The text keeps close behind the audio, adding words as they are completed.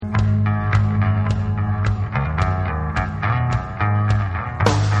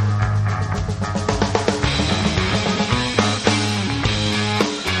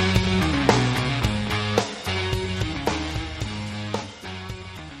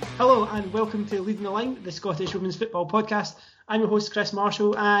Hello and welcome to Leading the Line, the Scottish Women's Football Podcast. I'm your host Chris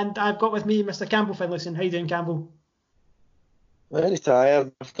Marshall and I've got with me Mr Campbell Finlayson. How you doing, Campbell? Very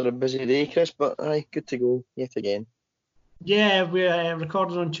tired after a busy day, Chris, but aye, good to go yet again. Yeah, we're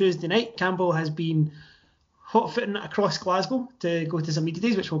recording on Tuesday night. Campbell has been hot-footing across Glasgow to go to some media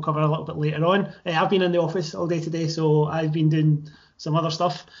days, which we'll cover a little bit later on. I've been in the office all day today, so I've been doing some other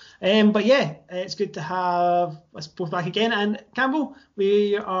stuff. But yeah, it's good to have us both back again. And Campbell,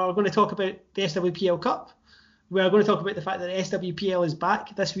 we are going to talk about the SWPL Cup. We are going to talk about the fact that the SWPL is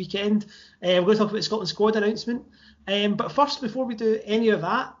back this weekend. We're going to talk about the Scotland squad announcement. But first, before we do any of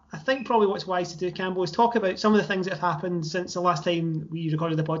that, I think probably what's wise to do, Campbell, is talk about some of the things that have happened since the last time we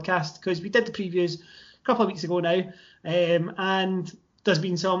recorded the podcast, because we did the previews a couple of weeks ago now, and there's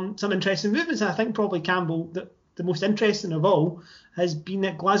been some interesting movements. And I think probably, Campbell, the most interesting of all has been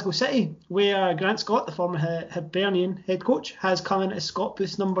at Glasgow City, where Grant Scott, the former Hibernian head coach, has come in as Scott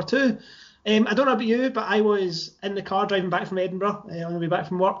Booth number 2. I don't know about you, but I was in the car driving back from Edinburgh on the way back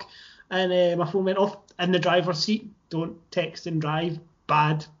from work, and my phone went off in the driver's seat. Don't text and drive.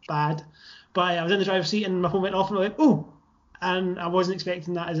 Bad. But I was in the driver's seat and my phone went off and I went, oh, and I wasn't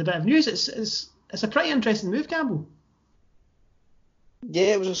expecting that as a bit of news. It's a pretty interesting move, Campbell.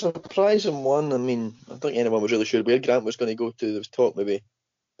 Yeah, it was a surprising one. I mean, I don't think anyone was really sure where Grant was going to go to. There was talk maybe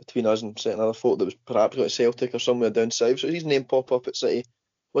between us and certain other folk that was perhaps going to Celtic or somewhere down south. So his name pop up at City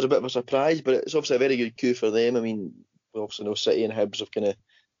was a bit of a surprise, but it's obviously a very good coup for them. I mean, we obviously know City and Hibs have kind of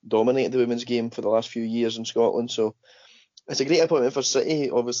dominated the women's game for the last few years in Scotland. So it's a great appointment for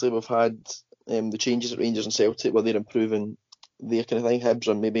City. Obviously, we've had the changes at Rangers and Celtic where they're improving their kind of thing. Hibs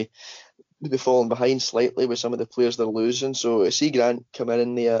are maybe falling behind slightly with some of the players they're losing. So to see Grant come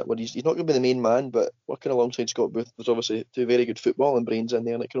in there, well, he's not going to be the main man, but working alongside Scott Booth, there's obviously two very good footballing brains in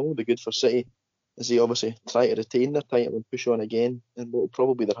there, and it can only be good for City as they obviously try to retain their title and push on again in what will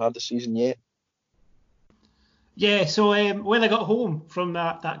probably be their hardest season yet. Yeah, so when I got home from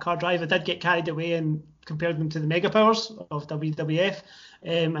that car drive, I did get carried away and compared them to the mega powers of WWF,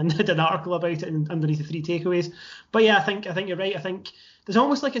 and did an article about it underneath the 3 takeaways. But yeah, I think you're right. I think there's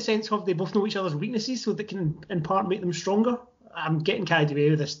almost like a sense of they both know each other's weaknesses, so that can in part make them stronger. I'm getting carried away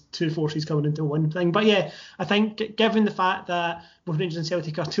with this 2 forces coming into one thing. But yeah, I think given the fact that both Rangers and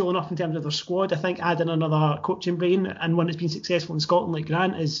Celtic are tooling up in terms of their squad, I think adding another coaching brain and one that's been successful in Scotland like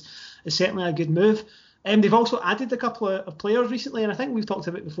Grant is certainly a good move. They've also added a couple of players recently, and I think we've talked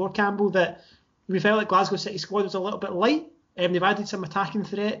about before, Campbell, that we felt like Glasgow City squad was a little bit light. They've added some attacking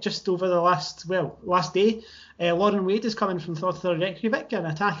threat just over the last day. Lauren Wade is coming from Thorthor Reykjavik, an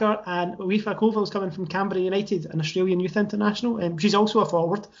attacker, and Aoife Colville is coming from Canberra United, an Australian youth international. She's also a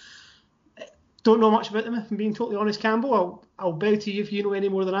forward. Don't know much about them, if I'm being totally honest, Campbell. I'll bow to you if you know any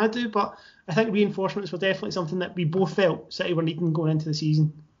more than I do, but I think reinforcements were definitely something that we both felt City were needing going into the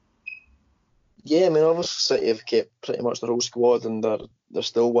season. Yeah, I mean, obviously City have kept pretty much their whole squad, and they're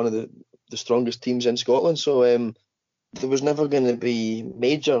still one of the strongest teams in Scotland. So there was never going to be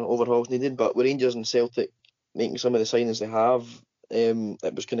major overhauls needed, but with Rangers and Celtic making some of the signings they have,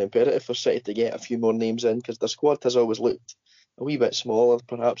 it was kind of imperative for City to get a few more names in, because their squad has always looked a wee bit smaller,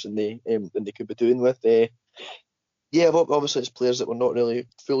 perhaps, than they could be doing with. Yeah, obviously it's players that we're not really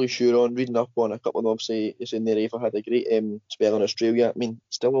fully sure on. Reading up on a couple of them, obviously, is in there. Eva had a great spell in Australia. I mean,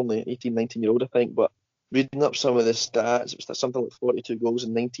 still only 18, 19-year-old, I think, but reading up some of the stats, it was something like 42 goals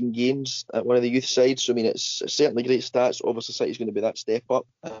in 19 games at one of the youth sides. So, I mean, it's certainly great stats. Obviously, City's going to be that step up.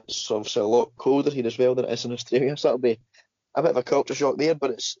 It's obviously a lot colder here as well than it is in Australia, so that'll be a bit of a culture shock there,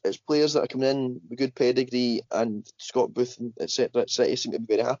 but it's players that are coming in with good pedigree, and Scott Booth, etc. at City seem to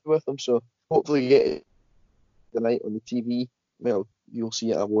be very happy with them. So, hopefully, you get it tonight on the TV. Well, you'll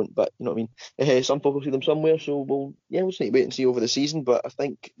see it, I won't, but you know what I mean. Some people will see them somewhere, so we'll just need to wait and see over the season. But I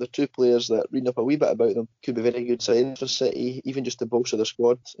think the two players that, reading up a wee bit about them, could be very good signings for City, even just to bolster their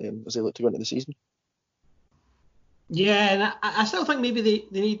squad as they look to go into the season. Yeah, and I still think maybe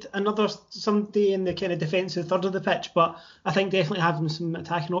they need somebody in the kind of defensive third of the pitch, but I think definitely having some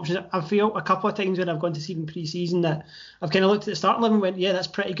attacking options. I've felt a couple of times when I've gone to see them pre-season that I've kind of looked at the starting 11 and went, yeah, that's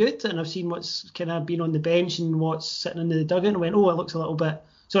pretty good, and I've seen what's kind of been on the bench and what's sitting in the dugout and went, oh, it looks a little bit,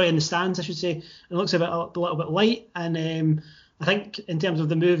 sorry, in the stands I should say, it looks a little bit light, and I think in terms of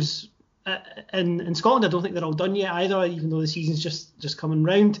the moves in Scotland, I don't think they're all done yet either, even though the season's just coming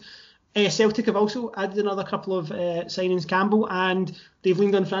round. Celtic have also added another couple of signings, Campbell, and they've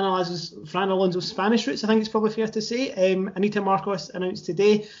leaned on Fran Alonso's Spanish roots, I think it's probably fair to say. Anita Marcos announced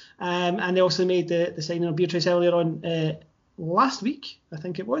today, and they also made the signing of Beatrice earlier on last week, I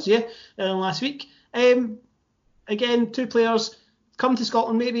think it was, last week. Again, two players come to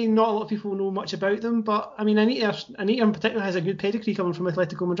Scotland. Maybe not a lot of people know much about them, but I mean, Anita in particular has a good pedigree coming from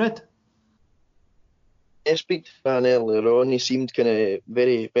Atletico Madrid. I speak to Fran earlier on. He seemed kind of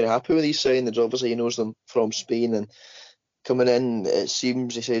very, very happy with these signings. Obviously, he knows them from Spain, and coming in, it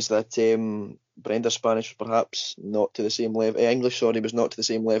seems he says that Brenda's Spanish was perhaps not to the same level. English, sorry, was not to the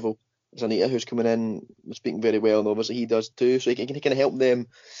same level as Anita, who's coming in, speaking very well, and obviously he does too. So he can kind of help them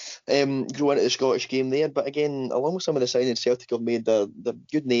grow into the Scottish game there. But again, along with some of the signings Celtic have made, they're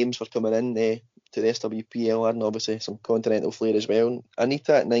good names for coming in to the SWPL, and obviously some continental flair as well.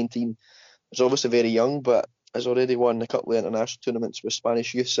 Anita at 19 is obviously very young, but has already won a couple of international tournaments with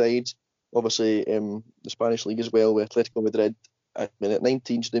Spanish youth sides. Obviously, the Spanish league as well with Atletico Madrid. I mean, at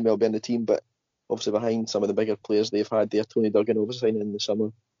 19, she didn't well be in the team, but obviously behind some of the bigger players they've had there. Tony Duggan obviously signing in the summer.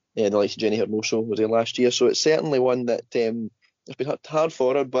 The likes of Jenny Hermoso was there last year. So it's certainly one that it's been hard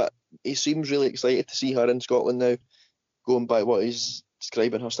for her, but he seems really excited to see her in Scotland now. Going by what he's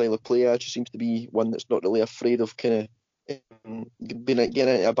describing her style of play, she seems to be one that's not really afraid of kind of getting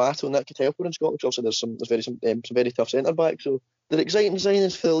into a battle, and that could help her in Scotland. Also, there's some very tough centre backs, so they're exciting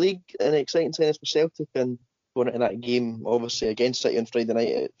signings for the league and exciting signings for Celtic. And going into that game, obviously against City on Friday night,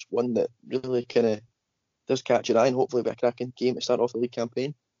 it's one that really kind of does catch your eye, and hopefully be a cracking game to start off the league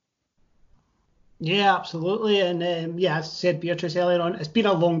campaign. Yeah, absolutely. And as I said, Beatrice earlier on, it's been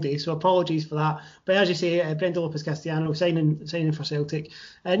a long day, so apologies for that. But as you say, Brenda Lopez Castellano signing for Celtic,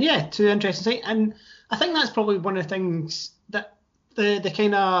 and yeah, two interesting signings. And I think that's probably one of the things that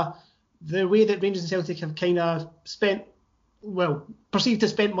the way that Rangers and Celtic have kind of perceived to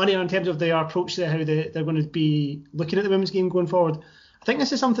spend money on in terms of their approach to how they're going to be looking at the women's game going forward. I think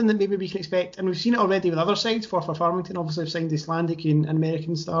this is something that maybe we can expect, and we've seen it already with other sides. For Farmington obviously have signed Icelandic and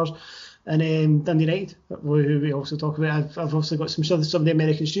American stars, and Dundee United, who we also talk about. I've also got some of the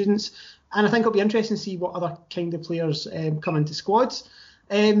American students, and I think it'll be interesting to see what other kind of players come into squads.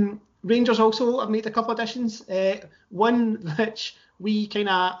 Rangers also have made a couple of additions, one which we kind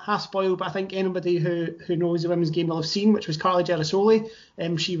of half spoiled, but I think anybody who knows the women's game will have seen, which was Carly Gerasoli.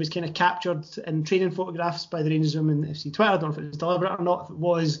 She was kind of captured in training photographs by the Rangers Women FC Twitter. I don't know if it was deliberate or not. If it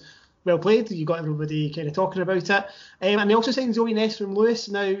was, well played. You got everybody kind of talking about it. And they also signed Zoe Ness from Lewis.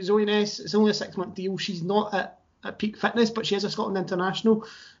 Now, Zoe Ness, it's only a 6-month deal. She's not at peak fitness, but she is a Scotland international.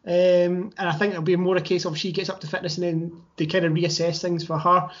 And I think it'll be more a case of she gets up to fitness and then they kind of reassess things for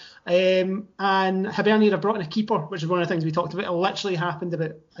her. And Hibernia have brought in a keeper, which is one of the things we talked about. It literally happened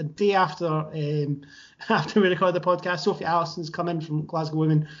about a day after we recorded the podcast. Sophie Allison's come in from Glasgow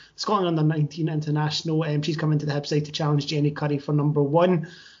Women, Scotland under 19 international. She's come into the Hib side to challenge Jenny Curry for number 1.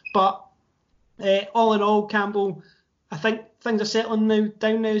 But all in all, Campbell, I think things are settling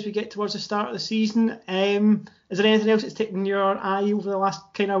down now as we get towards the start of the season. Is there anything else that's taken your eye over the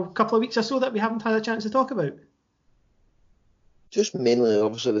last kind of couple of weeks or so that we haven't had a chance to talk about? Just mainly,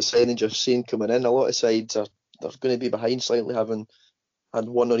 obviously, the signings you're seeing coming in. A lot of sides are going to be behind slightly, having had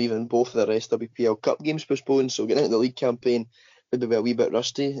one or even both of their SWPL Cup games postponed. So getting into the league campaign maybe be a wee bit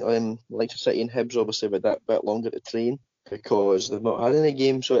rusty. Like City and Hibs obviously with that bit longer to train because they've not had any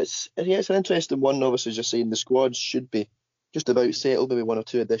games. So it's an interesting one. Obviously, just saying the squads should be just about settled, maybe one or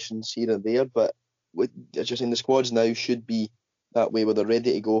two additions here and there. But as you're saying, the squads now should be that way where they're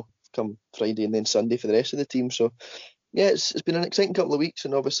ready to go come Friday and then Sunday for the rest of the team. So yeah, it's been an exciting couple of weeks,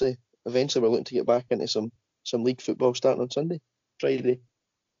 and obviously eventually we're looking to get back into some league football starting on Friday. Friday.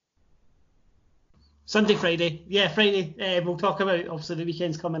 Yeah, Friday. We'll talk about, obviously, the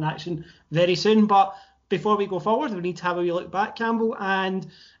weekend's coming action very soon. But before we go forward, we need to have a wee look back, Campbell. And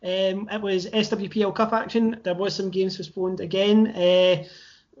it was SWPL Cup action. There was some games postponed again.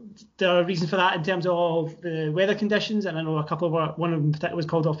 There are reasons for that in terms of the weather conditions, and I know one of them in particular was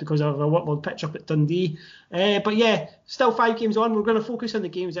called off because of a workload pitch up at Dundee. But yeah, still 5 games on. We're going to focus on the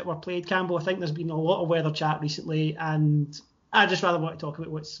games that were played, Campbell. I think there's been a lot of weather chat recently, and I just rather want to talk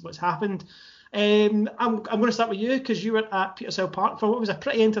about what's happened. I'm going to start with you because you were at Petershill Park for what was a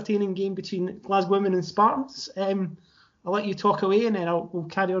pretty entertaining game between Glasgow Women and Spartans. I'll let you talk away, and then we'll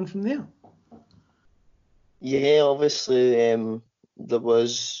carry on from there. Yeah, obviously. There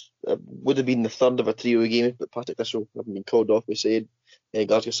would have been the third of a trio game, but Partick Thistle having been called off, we said.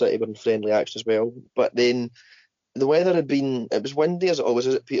 Glasgow City were in friendly action as well. But then the weather it was windy as it always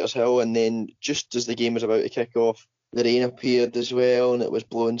is at Petershill, and then just as the game was about to kick off, the rain appeared as well, and it was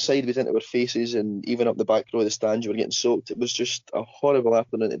blowing sideways into our faces, and even up the back row of the stands you were getting soaked. It was just a horrible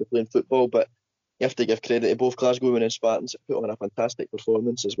afternoon to be playing football, but you have to give credit to both Glasgow Women and Spartans that put on a fantastic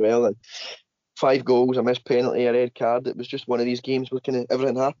performance as well. And 5 goals, a missed penalty, a red card. It was just one of these games where kind of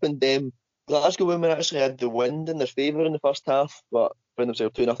everything happened. Glasgow Women actually had the wind in their favour in the first half, but found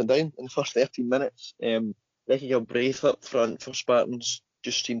themselves 2-0 down in the first 13 minutes. They Becky Galbraith up front for Spartans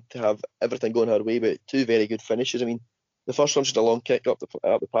just seemed to have everything going her way, but two very good finishes. I mean, the first one was just a long kick up the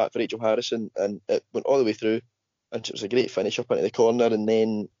pack for Rachel Harrison, and it went all the way through, and it was a great finish up into the corner. And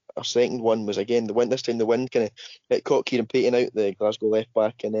then our second one was again the wind. This time the wind kind of it caught Kieran Payton out, the Glasgow left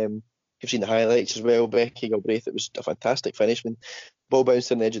back, and you've seen the highlights as well. Becky Galbraith, it was a fantastic finish when the ball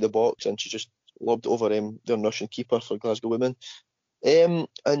bounced on the edge of the box, and she just lobbed over the Russian keeper for Glasgow Women. And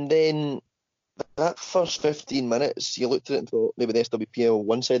then that first 15 minutes, you looked at it and thought maybe the SWPL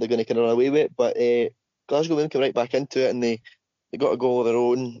one side are going to kind of run away with it, but Glasgow Women came right back into it, and they got a goal of their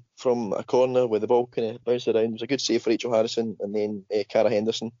own from a corner where the ball kind of bounced around. It was a good save for Rachel Harrison, and then Cara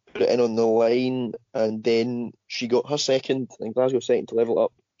Henderson put it in on the line, and then she got her second, and Glasgow second to level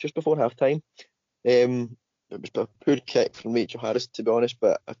up just before half time. It was a poor kick from Rachel Harrison, to be honest,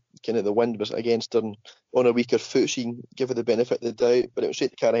 but kind of the wind was against her, and on a weaker foot, she can give her the benefit of the doubt, but it was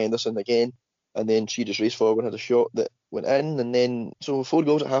straight to Cara Henderson again. And then she just raced forward and had a shot that went in. And then, so 4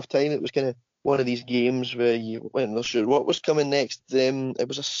 goals at half time. It was kind of one of these games where you weren't not sure what was coming next. It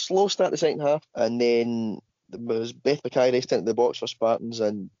was a slow start the second half. And then there was Beth Mackay raced into the box for Spartans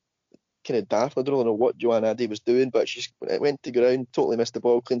and kind of daft. I don't know what Joanne Addy was doing, but she went to ground, totally missed the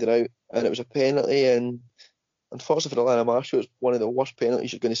ball, cleaned it out. And it was a penalty. And unfortunately for Alana Marshall, it was one of the worst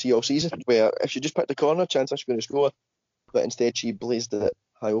penalties you're going to see all season, where if she just picked the corner, chance she's going to score. But instead she blazed it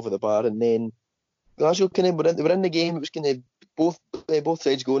high over the bar, and then Glasgow kind of were in the game. It was kind of both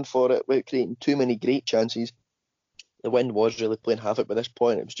sides going for it without creating too many great chances. The wind was really playing havoc by this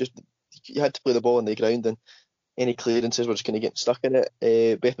point. It was just you had to play the ball on the ground, and any clearances were just kind of getting stuck in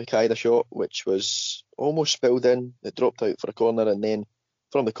it. Beth Mackay had a shot which was almost spilled in. It dropped out for a corner, and then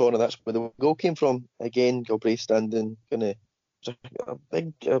from the corner that's where the goal came from. Again, Galbraith standing kind of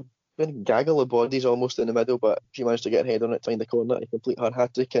a big gaggle of bodies almost in the middle, but she managed to get her head on it, find the corner to complete her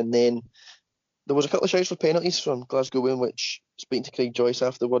hat-trick. And then there was a couple of shouts for penalties from Glasgow Women, which, speaking to Craig Joyce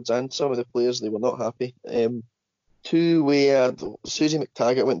afterwards and some of the players, they were not happy. Two where Susie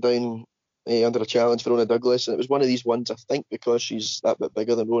McTaggart went down under a challenge for Rona Douglas, and it was one of these ones, I think, because she's that bit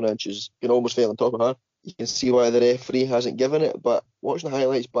bigger than Rona and she's almost fell on top of her. You can see why the referee hasn't given it, but watching the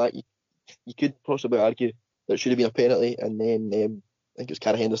highlights back, you could possibly argue that it should have been a penalty. And then I think it was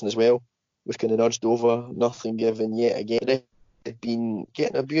Cara Henderson as well, was kind of nudged over, nothing given yet again. They'd been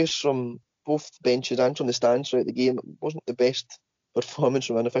getting abuse from both benches and from the stands throughout the game. It wasn't the best performance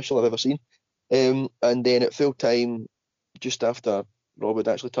from an official I've ever seen. And then at full time, just after Rob had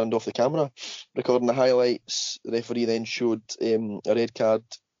actually turned off the camera recording the highlights, the referee then showed a red card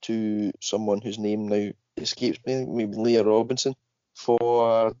to someone whose name now escapes me, maybe Leah Robinson,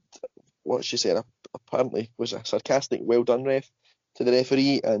 for what she said apparently was a sarcastic "well done, ref" to the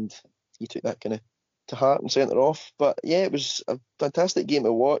referee, and he took that kind of to heart and sent her off. But yeah, it was a fantastic game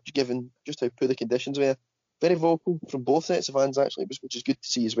to watch, given just how poor the conditions were. Very vocal from both sets of fans actually, which is good to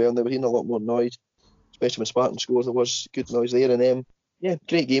see as well. And they were hearing a lot more noise, especially when Spartan scores. There was good noise there, and yeah,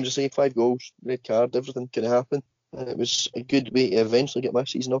 great games. I say 5 goals, red card, everything could happen. And it was a good way to eventually get my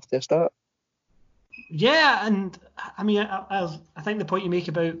season off to a start. Yeah, and I mean, I think the point you make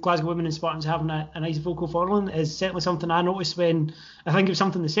about Glasgow Women and Spartans having a nice vocal following is certainly something I noticed when, I think it was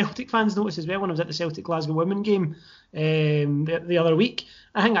something the Celtic fans noticed as well when I was at the Celtic Glasgow Women game the other week.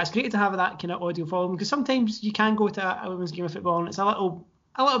 I think that's great to have that kind of audio following, because sometimes you can go to a women's game of football and it's a little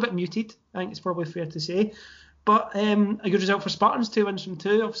bit muted. I think it's probably fair to say. But a good result for Spartans, 2 wins from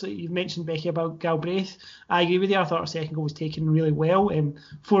 2. Obviously, you've mentioned, Becky, about Galbraith. I agree with you. I thought her second goal was taken really well.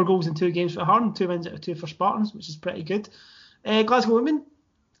 4 goals in 2 games for her, and 2 wins out of 2 for Spartans, which is pretty good. Glasgow Women,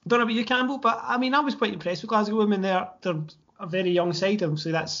 don't know about you, Campbell, but I mean, I was quite impressed with Glasgow Women. They're a very young side.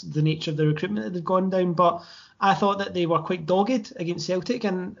 Obviously, that's the nature of the recruitment that they've gone down. But I thought that they were quite dogged against Celtic,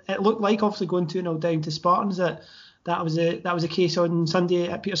 and it looked like, obviously, going 2-0 down to Spartans, that was a case on Sunday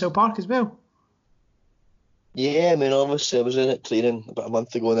at Petershill Park as well. Yeah, I mean, obviously I was in it training about a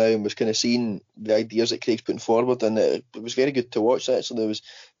month ago now and was kind of seeing the ideas that Craig's putting forward, and it was very good to watch that. So there was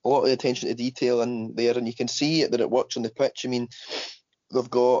a lot of attention to detail in there, and you can see that it works on the pitch. I mean, they've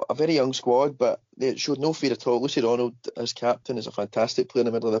got a very young squad, but they showed no fear at all. Lucy Ronald as captain is a fantastic player in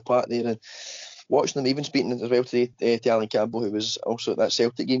the middle of the park there, and watching them, even speaking as well today to Alan Campbell, who was also at that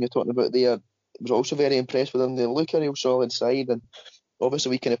Celtic game you're talking about there, was also very impressed with them. They look a real solid side, and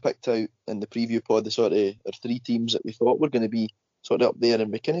obviously we kind of picked out in the preview pod the sort of our 3 teams that we thought were going to be sort of up there,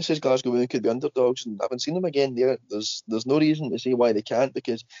 and we kind of says Glasgow Women could be underdogs, and I haven't seen them again there. There's no reason to say why they can't,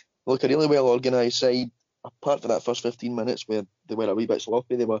 because they look a really well organised side, apart from that first 15 minutes where they were a wee bit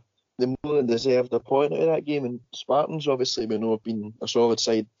sloppy. They more than deserved a point out of that game. And Spartans, obviously, we know have been a solid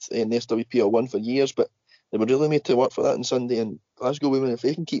side in the SWPL 1 for years, but they were really made to work for that on Sunday. And Glasgow Women, if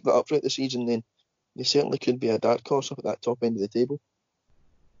they can keep that up throughout the season, then they certainly could be a dark horse up at that top end of the table.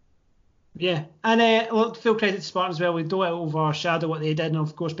 Yeah, and full credit to Spartan as well. We don't overshadow what they did, and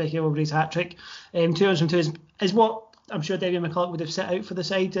of course Becky Overee's hat-trick. 202 is what I'm sure Debbie McCulloch would have set out for the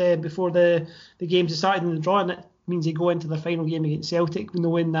side before the games had started in the draw, and it means they go into the final game against Celtic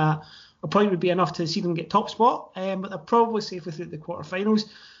knowing that a point would be enough to see them get top spot, but they're probably safely through the quarterfinals.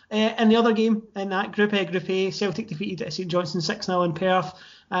 In the other game in that group, Group A, Celtic defeated St Johnstone 6-0 in Perth.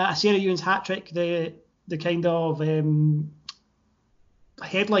 Sarah Ewan's hat-trick, the kind of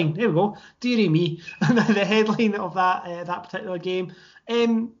headline, there we go, dearie me, the headline of that particular game.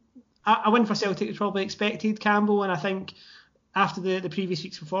 A win for Celtic was probably expected, Campbell, and I think after the previous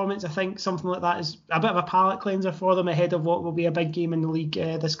week's performance, I think something like that is a bit of a palate cleanser for them ahead of what will be a big game in the league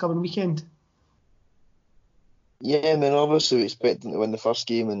this coming weekend. Yeah, I mean, obviously we expected them to win the first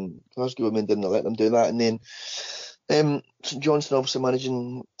game, and Glasgow Women didn't let them do that. And then St Johnstone obviously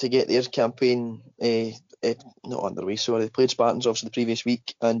managing to get their campaign not underway. Sorry, they played Spartans obviously the previous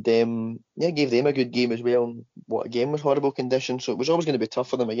week, and gave them a good game as well. And what again was horrible conditions, so it was always going to be tough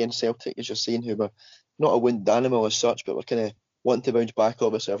for them against Celtic, as you're saying, who were not a wounded animal as such, but were kind of wanting to bounce back,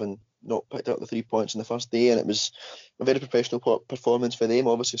 obviously having not picked up the 3 points in the first day, and it was a very professional performance for them.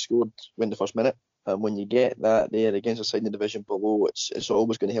 Obviously scored in the first minute, and when you get that there against a side in the division below, it's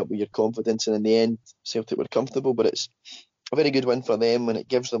always going to help with your confidence. And in the end, Celtic were comfortable, but it's a very good win for them, and it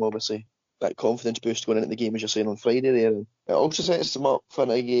gives them obviously that confidence boost going into the game, as you're saying, on Friday there. And it also sets them up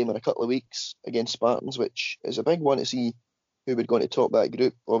for a game in a couple of weeks against Spartans, which is a big one to see who would go on to top that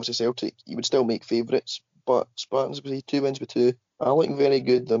group. Obviously Celtic, you would still make favourites, but Spartans would be 2 wins with 2 are looking very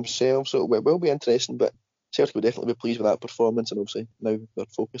good themselves, so it will be interesting. But Celtic will definitely be pleased with that performance, and obviously now their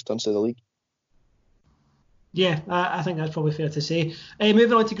focus turns to the league. Yeah, I think that's probably fair to say.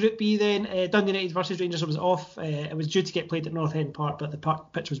 Moving on to Group B then, Dundee United versus Rangers was off. It was due to get played at North End Park, but the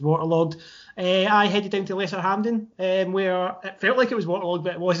pitch was waterlogged. I headed down to Lesser Hampden, where it felt like it was waterlogged,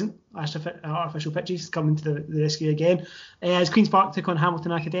 but it wasn't. Artificial pitches coming to the rescue again. As Queen's Park took on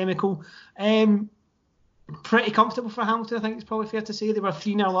Hamilton Academical. Pretty comfortable for Hamilton, I think it's probably fair to say. They were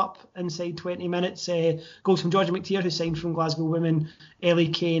 3-0 up inside 20 minutes. Goals from Georgia McTeer, who signed from Glasgow Women, Ellie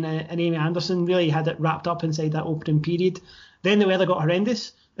Kane and Amy Anderson, really had it wrapped up inside that opening period. Then the weather got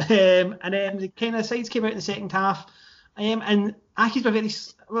horrendous, and then the kind of sides came out in the second half, and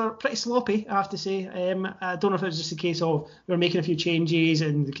Accies were pretty sloppy, I have to say. I don't know if it was just a case of they were making a few changes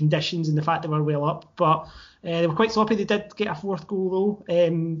and the conditions and the fact they were well up, but they were quite sloppy. They did get a fourth goal though,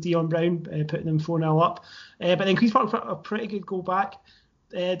 Dion Brown putting them 4-0 up. But then Queen's Park put a pretty good goal back.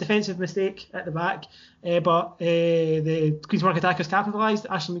 Defensive mistake at the back, but the Queen's Park attackers capitalised.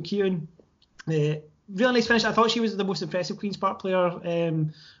 Ashley McKeown, really nice finish. I thought she was the most impressive Queen's Park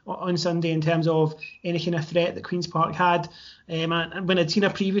player on Sunday in terms of any kind of threat that Queen's Park had. And when I'd seen her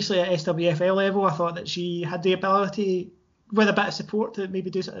previously at SWFL level, I thought that she had the ability, with a bit of support, to maybe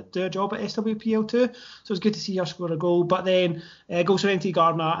do a job at SWPL too. So it's good to see her score a goal. But then goals from NT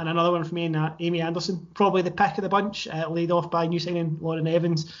Gardner and another one from Amy Anderson, probably the pick of the bunch, laid off by new signing Lauren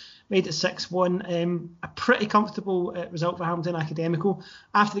Evans. Made it 6-1. A pretty comfortable result for Hamilton Academical.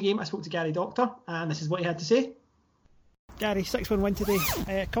 After the game, I spoke to Gary Doctor, and this is what he had to say. Gary, 6-1 win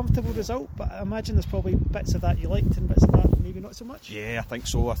today. Comfortable result, but I imagine there's probably bits of that you liked and bits of that maybe not so much. Yeah, I think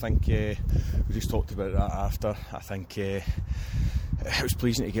so. I think we just talked about that after. I think it was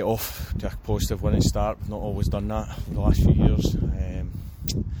pleasing to get off to a positive winning start. We've not always done that in the last few years.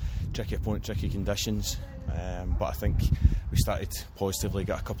 Tricky opponent, tricky conditions. But I think we started positively,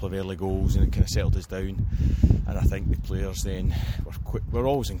 got a couple of early goals, and it kind of settled us down. And I think the players then were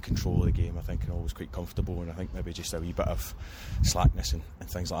always in control of the game, I think, and always quite comfortable. And I think maybe just a wee bit of slackness and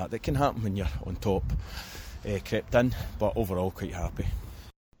things like that can happen when you're on top crept in. But overall, quite happy.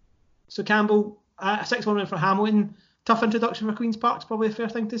 So Campbell, a 6-1 win for Hamilton. Tough introduction for Queen's Park, probably a fair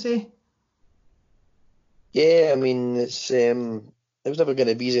thing to say. Yeah, I mean, it was never going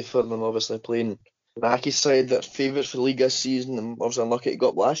to be easy for them, obviously, playing the Accies side that favourites for the league this season, and obviously unlucky to go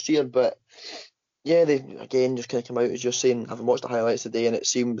up last year. But yeah, they again just kind of come out, as you're saying, having watched the highlights today, and it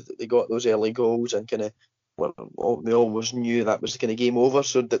seemed that they got those early goals and kind of, they always knew that was the kind of game over,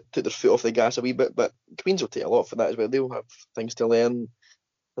 so that took their foot off the gas a wee bit. But Queens will take a lot for that as well. They'll have things to learn.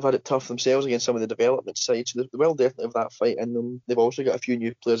 They've had it tough themselves against some of the development sides, so they will definitely have that fight in them. They've also got a few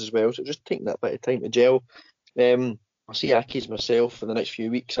new players as well, so just taking that bit of time to gel. I'll see Accies myself for the next few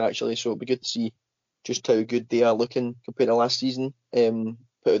weeks actually, so it'll be good to see just how good they are looking compared to last season.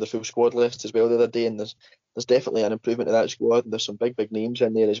 Put out their full squad list as well the other day, and there's definitely an improvement to that squad, and there's some big names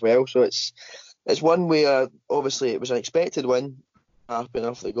in there as well. So it's one where obviously it was an expected win. Happy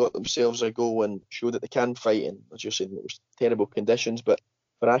enough they got themselves a goal and showed that they can fight, and as you're saying, it was terrible conditions, but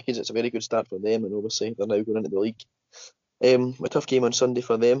for Accies, it's a very good start for them, and obviously they're now going into the league. A tough game on Sunday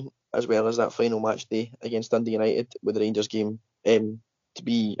for them, as well as that final match day against Dundee United, with the Rangers game to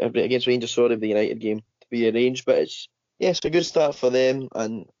be against Rangers. Sorry, the United game to be arranged, but it's a good start for them.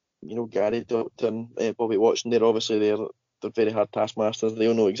 And Gary Doctor and Bobby Watson, they're very hard taskmasters.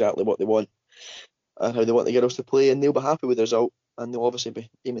 They'll know exactly what they want and how they want the girls to play, and they'll be happy with the result, and they'll obviously be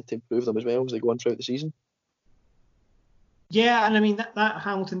aiming to improve them as well as they go on throughout the season. Yeah, and I mean that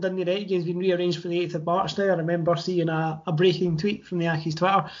Hamilton Dundee United game has been rearranged for the 8th of March now. I remember seeing a breaking tweet from the Accies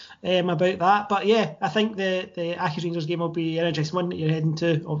Twitter about that. But yeah, I think the Accies Rangers game will be an interesting one that you're heading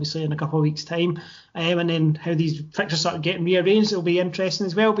to, obviously, in a couple of weeks' time. And then how these fixtures start getting rearranged will be interesting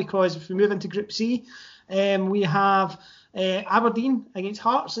as well, because if we move into Group C, we have Aberdeen against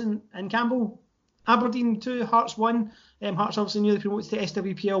Hearts and Campbell. Aberdeen 2, Hearts 1. Hearts obviously newly promoted to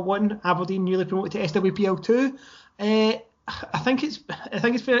SWPL 1. Aberdeen newly promoted to SWPL 2. I think it's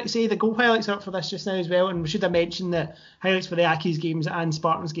fair to say the goal highlights are up for this just now as well, and we should have mentioned that highlights for the Accies games and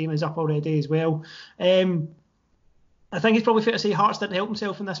Spartans game is up already as well. I think it's probably fair to say Hearts didn't help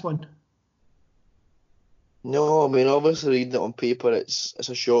himself in this one. No, I mean, obviously reading it on paper, it's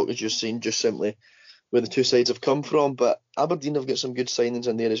a shock, as you're saying, just simply where the two sides have come from. But Aberdeen have got some good signings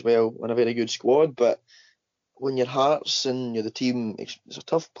in there as well, and a very good squad. But when you're Hearts and you're the team, it's a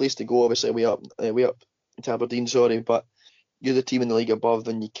tough place to go. Obviously, way up to Aberdeen, but you're the team in the league above,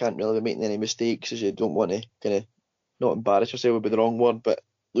 then you can't really be making any mistakes, as you don't want to kind of not embarrass yourself would be the wrong word, but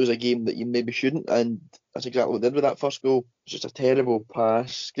lose a game that you maybe shouldn't. And that's exactly what they did with that first goal. It was just a terrible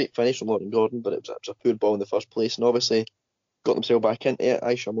pass, great finish from Lauren Gordon, but it was a poor ball in the first place, and obviously got themselves back into it.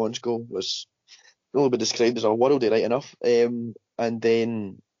 Aisha Mon's goal was only be described as a worldie, right enough. And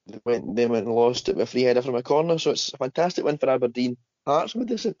then they went and lost it with a free header from a corner. So it's a fantastic win for Aberdeen. Hearts were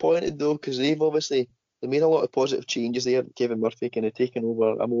disappointed though, because they made a lot of positive changes there. Kevin Murphy kind of taking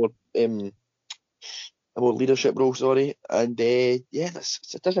over a more leadership role, and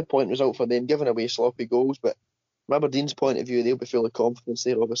it's a disappointing result for them, giving away sloppy goals. But from Aberdeen's point of view, they'll be full of confidence.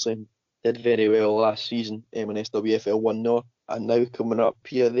 They obviously did very well last season in SWFL 1 North, and now coming up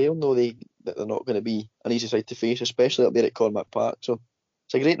here, they'll know that they're not going to be an easy side to face, especially up there at Cormac Park. So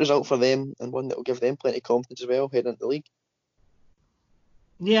it's a great result for them, and one that will give them plenty of confidence as well heading into the league.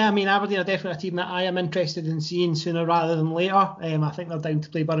 Yeah, I mean, Aberdeen are definitely a team that I am interested in seeing sooner rather than later. I think they're down to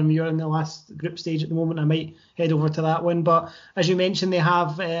play Boroughmuir in the last group stage at the moment. I might head over to that one. But as you mentioned, they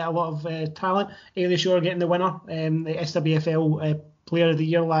have a lot of talent. Ailey Shore getting the winner, the SWFL Player of the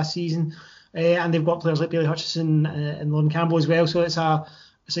Year last season. And they've got players like Bailey Hutchison and Lauren Campbell as well. So it's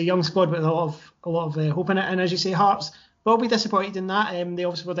a young squad with a lot of hope in it. And as you say, Hearts will be disappointed in that. They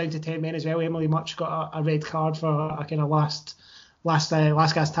obviously were down to 10 men as well. Emily Much got a red card for a kind of last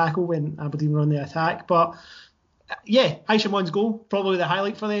guy's tackle when Aberdeen were on the attack. But yeah, Aisha Mon's goal, probably the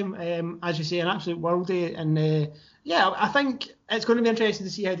highlight for them. As you say, an absolute worldie. And I think it's going to be interesting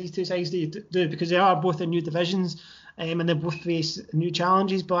to see how these two sides do, because they are both in new divisions and they both face new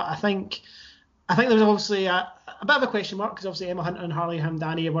challenges. But I think there's obviously a bit of a question mark, because obviously Emma Hunter and Harley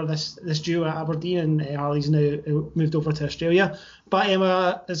Hamdani were this duo at Aberdeen, and Harley's now moved over to Australia. But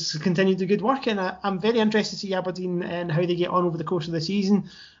Emma has continued to do good work, and I'm very interested to see Aberdeen and how they get on over the course of the season.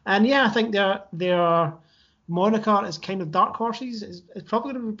 And yeah, I think their moniker as kind of dark horses is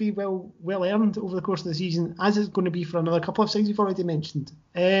probably going to be well earned over the course of the season, as it's going to be for another couple of sides we've already mentioned.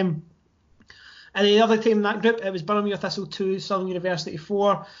 And the other team in that group, it was Boroughmuir Thistle 2, Southern University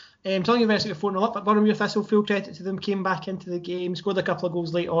 4. Southern University were 4-0 up, but Boroughmuir Thistle, full credit to them, came back into the game, scored a couple of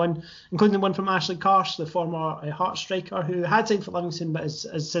goals late on, including one from Ashley Karsh, the former Hearts striker, who had signed for Livingston but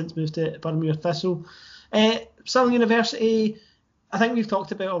has since moved to Boroughmuir Thistle. Southern University, I think we've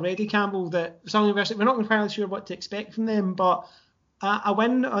talked about already, Campbell, that Southern University, we're not entirely sure what to expect from them, but a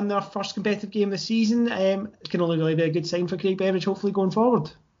win on their first competitive game this season can only really be a good sign for Craig Beveridge, hopefully going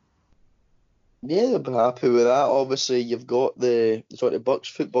forward. Yeah, they'll be happy with that. Obviously, you've got the sort of Bucks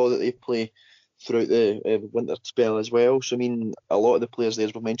football that they play throughout the winter spell as well. So, I mean, a lot of the players there,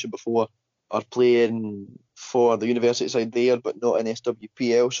 as we mentioned before, are playing for the university side there, but not in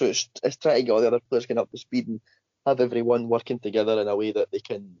SWPL. So it's trying to get all the other players up to speed and have everyone working together in a way that they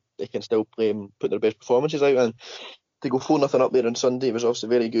can still play and put their best performances out. And to go 4-0 up there on Sunday was obviously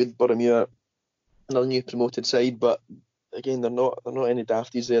very good. Boroughmuir, another new promoted side, but again, they're not any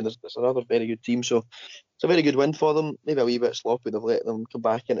dafties there. There's another very good team, so it's a very good win for them. Maybe a wee bit sloppy, they've let them come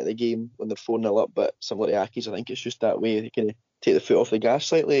back into the game when they're 4-0 up, but similar to Accies, I think it's just that way. They can take the foot off the gas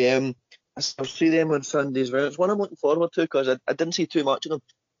slightly. I'll see them on Sunday as well. It's one I'm looking forward to, because I didn't see too much of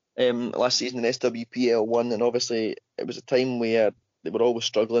them last season in SWPL 1, and obviously it was a time where they were always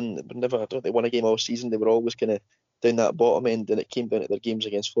struggling. They won a game all season. They were always kind of down that bottom end, and it came down to their games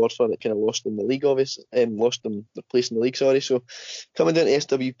against Forfar that kind of lost them the league, obviously, lost them their place in the league, sorry. So coming down to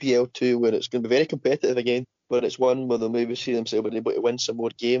SWPL 2, where it's going to be very competitive again, but it's one where they'll maybe see themselves able to win some more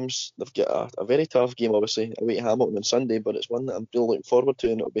games. They've got a very tough game, obviously, away to Hamilton on Sunday, but it's one that I'm really looking forward to,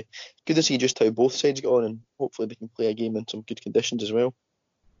 and it'll be good to see just how both sides get on, and hopefully they can play a game in some good conditions as well.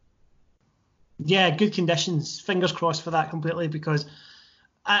 Yeah, good conditions. Fingers crossed for that completely, because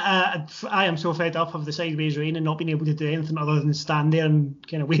I am so fed up of the sideways rain and not being able to do anything other than stand there and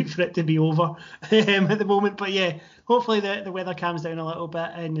kind of wait for it to be over at the moment. But yeah, hopefully the weather calms down a little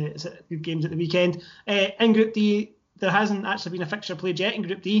bit and it's good games at the weekend. In Group D, there hasn't actually been a fixture played yet in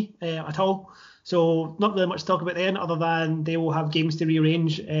Group D at all. So not really much to talk about then, other than they will have games to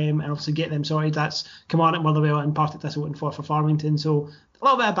rearrange and obviously get them sorted. That's Kilmarnock, Motherwell and Partick Thistle and for Farmington. So a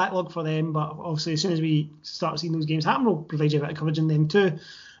little bit of backlog for them, but obviously as soon as we start seeing those games happen, we'll provide you a bit of coverage in them too.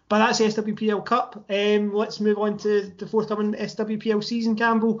 But that's the SWPL Cup. Let's move on to the forthcoming SWPL season,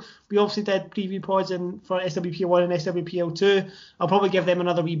 Campbell. We obviously did preview pods for SWPL 1 and SWPL 2. I'll probably give them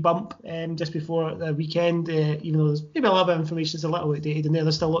another wee bump just before the weekend, even though there's maybe a little bit of information that's a little outdated in there.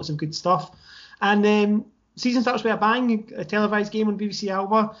 There's still lots of good stuff. And season starts with a bang, a televised game on BBC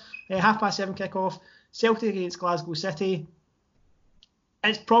Alba, 7:30 kick-off, Celtic against Glasgow City.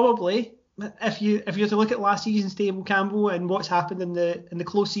 It's probably, if you were to look at last season's table, Campbell, and what's happened in the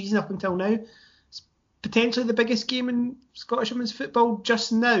close season up until now, it's potentially the biggest game in Scottish women's football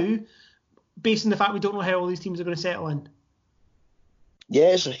just now, based on the fact we don't know how all these teams are going to settle in. Yeah,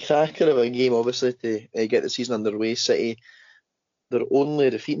 it's a cracker of a game, obviously, to get the season underway. City, their only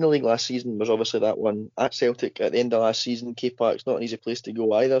defeat in the league last season was obviously that one at Celtic at the end of last season. K Park's not an easy place to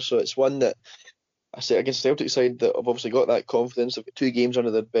go either, so it's one that I say against the Celtic side that have obviously got that confidence. They've got 2 games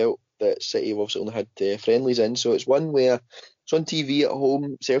under their belt that City have obviously only had friendlies in, so it's one where it's on TV at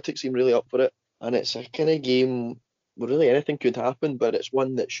home. Celtic seem really up for it, and it's a kind of game where really anything could happen, but it's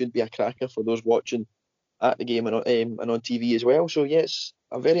one that should be a cracker for those watching at the game and on TV as well. So yeah, it's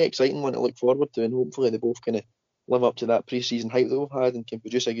a very exciting one to look forward to, and hopefully they both kind of live up to that pre-season hype that we've had and can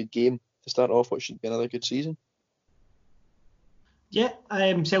produce a good game to start off what should be another good season. Yeah,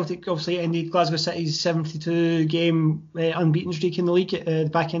 Celtic obviously ended Glasgow City's 72-game unbeaten streak in the league at the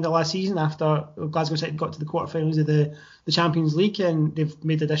back end of last season after Glasgow City got to the quarterfinals of the Champions League, and they've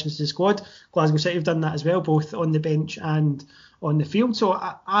made additions to the squad. Glasgow City have done that as well, both on the bench and on the field. So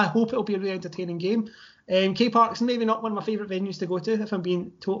I hope it'll be a really entertaining game. K Park's maybe not one of my favourite venues to go to, if I'm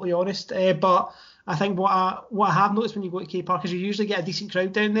being totally honest, but I think what I have noticed when you go to K Park is you usually get a decent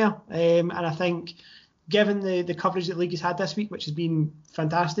crowd down there, and I think given the coverage that the league has had this week, which has been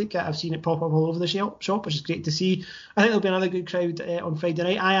fantastic, I've seen it pop up all over the shop, which is great to see. I think there'll be another good crowd on Friday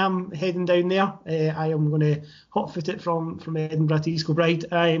night. I am heading down there. I am going to hot foot it from Edinburgh to East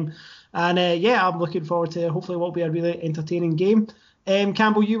Kilbride. I'm looking forward to hopefully what will be a really entertaining game.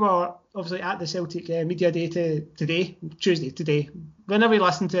 Campbell, you were obviously at the Celtic Media Day today. Whenever you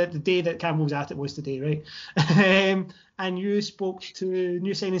listen to it, the day that Campbell was at it was today, right? And you spoke to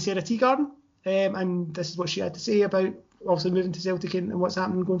new signing Sarah Teagarden. And this is what she had to say about obviously moving to Celtic and what's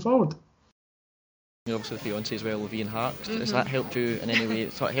happening going forward. Obviously the fiancé as well, Levian Hart. Has that helped you in any way?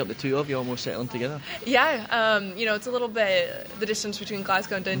 Sort of helped the two of you almost settling together? Yeah, it's a little bit, the distance between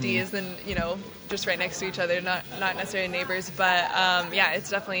Glasgow and Dundee isn't, just right next to each other, not necessarily neighbours, but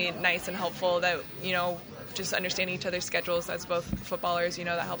it's definitely nice and helpful that, just understanding each other's schedules as both footballers,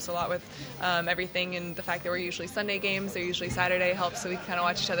 that helps a lot with everything, and the fact that we're usually Sunday games, they're usually Saturday helps, so we can kind of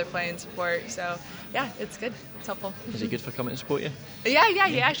watch each other play and support. So yeah, it's good, it's helpful. Is he good for coming to support you? Yeah,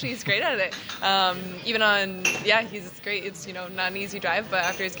 he actually is great at it. He's great. It's not an easy drive, but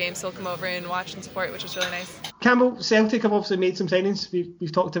after his games he'll come over and watch and support, which is really nice. Campbell, Celtic have obviously made some signings.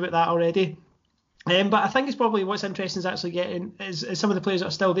 We've talked about that already. But I think it's probably what's interesting is actually getting is some of the players that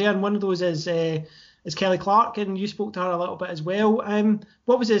are still there, and one of those is Kelly Clark, and you spoke to her a little bit as well.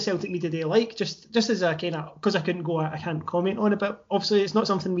 What was the Celtic Media Day like? Just as a kind of, because I couldn't go, I can't comment on it, but obviously it's not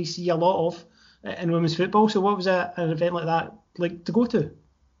something we see a lot of in women's football. So what was an event like that like to go to?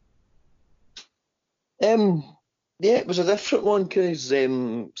 It was a different one because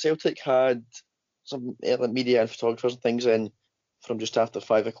Celtic had some media and photographers and things in from just after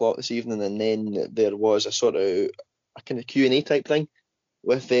 5 o'clock this evening, and then there was a sort of a kind of Q&A type thing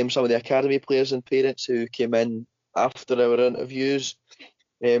with some of the academy players and parents who came in after our interviews.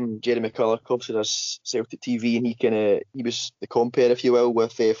 Jeremy McCulloch obviously does Celtic TV, and he was the compare, if you will,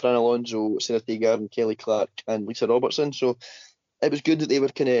 with Fran Alonso, Sarah Teagarden, Kelly Clark and Lisa Robertson. So it was good that they were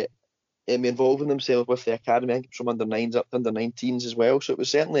kind of involving themselves with the academy, I think from under 9s up to under 19s as well. So it was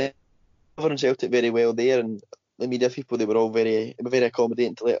certainly covering Celtic very well there, and the media people, they were all very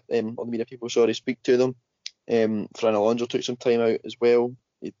accommodating to let all the media people speak to them. Fran Alonso took some time out as well.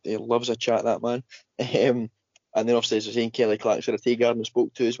 He loves a chat, that man. And then obviously, as I was saying, Kelly Clark, Sarah Teagarden I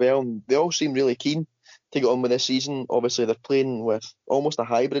spoke to as well. And they all seem really keen to get on with this season. Obviously, they're playing with almost a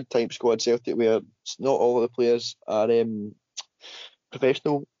hybrid type squad, Celtic, where not all of the players are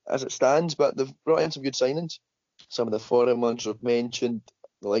professional as it stands, but they've brought in some good signings. Some of the foreign ones we've mentioned,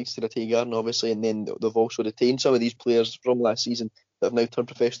 the likes of the Teagarden, obviously, and then they've also retained some of these players from last season that have now turned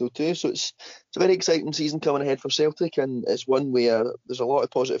professional too. So it's a very exciting season coming ahead for Celtic, and it's one where there's a lot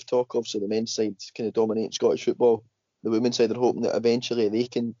of positive talk. Obviously, the men's side kind of dominating Scottish football. The women's side are hoping that eventually they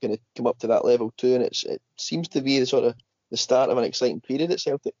can kind of come up to that level too, and it seems to be the start of an exciting period at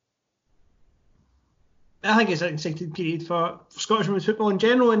Celtic. I think it's an exciting period for Scottish women's football in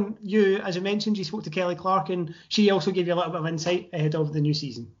general, and you, as you mentioned, you spoke to Kelly Clark and she also gave you a little bit of insight ahead of the new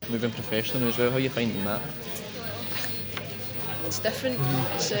season. Moving professional as well, how are you finding that? It's different.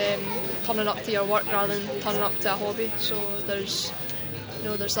 It's turning up to your work rather than turning up to a hobby, so there's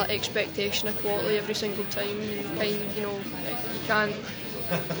that expectation of quality every single time. You can't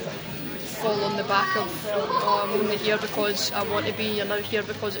fall on the back of I'm only here because I want to be, you're not here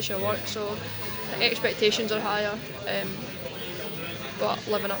because it's your work, so expectations are higher, but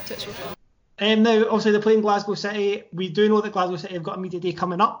living up to it so far. Now, obviously, they're playing Glasgow City. We do know that Glasgow City have got a media day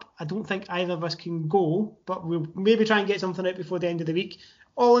coming up. I don't think either of us can go, but we'll maybe try and get something out before the end of the week.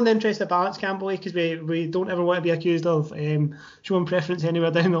 All in the interest of balance, Campbell, because we don't ever want to be accused of showing preference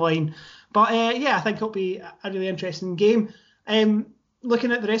anywhere down the line. But I think it'll be a really interesting game.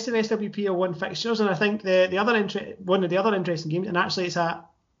 Looking at the rest of the SWPL1 fixtures, and I think one of the other interesting games, and actually it's a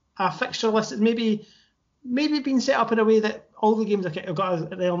fixture list that's maybe been set up in a way that all the games have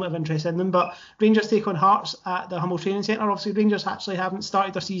got an element of interest in them. But Rangers take on Hearts at the Hummel Training Centre. Obviously, Rangers actually haven't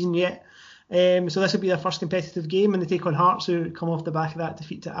started their season yet, so this will be their first competitive game, and they take on Hearts, who come off the back of that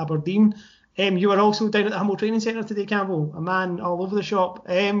defeat to Aberdeen. You were also down at the Hummel Training Centre today, Campbell, a man all over the shop.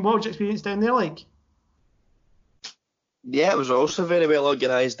 What was your experience down there like? Yeah, it was also very well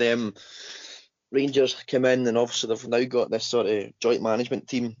organised. Rangers came in, and obviously they've now got this sort of joint management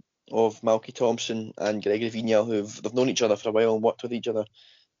team of Malky Thompson and Gregory Vignal, they've known each other for a while and worked with each other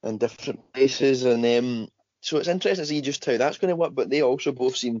in different places, and so it's interesting to see just how that's going to work. But they also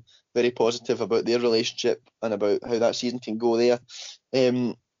both seem very positive about their relationship and about how that season can go there.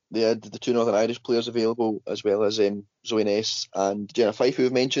 They had the two Northern Irish players available, as well as Zoe Ness and Jenna Fife, who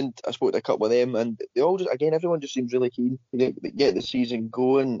we've mentioned. I spoke to a couple of them, and they all everyone just seems really keen to get the season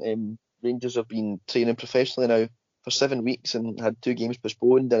going. Rangers have been training professionally now for 7 weeks and had 2 games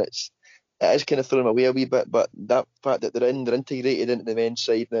postponed, and it is kind of throwing them away a wee bit. But that fact that they're integrated into the men's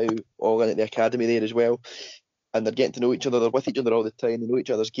side now, all in at the academy there as well, and they're getting to know each other, they're with each other all the time, they know each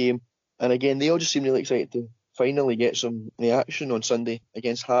other's game, and again they all just seem really excited to finally get some reaction on Sunday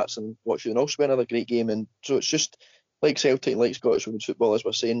against Hearts and watch it, and also be another great game. And so it's just like Celtic, like Scottish women's football, as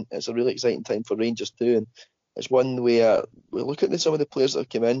we're saying, it's a really exciting time for Rangers too, and it's one where we look at some of the players that have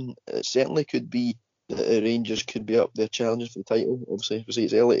come in. It certainly could be that the Rangers could be up there challenging for the title. Obviously,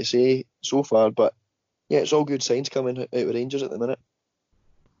 it's early to say so far, but yeah, it's all good signs coming out of Rangers at the minute.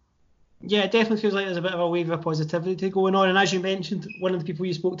 Yeah, it definitely feels like there's a bit of a wave of positivity going on. And as you mentioned, one of the people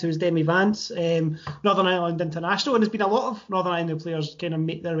you spoke to was Demi Vance, Northern Ireland international, and there's been a lot of Northern Ireland players kind of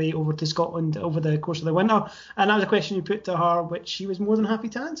make their way over to Scotland over the course of the winter. And that was a question you put to her, which she was more than happy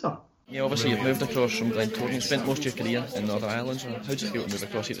to answer. Yeah, obviously you've moved across from Glentoran, you've spent most of your career in Northern Ireland, so how does it feel to move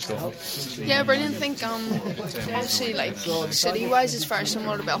across here to Scotland? Yeah, brilliant. I think obviously like city-wise it's very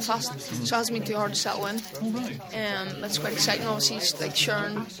similar to Belfast, so it hasn't been too hard to settle in. That's quite exciting. Obviously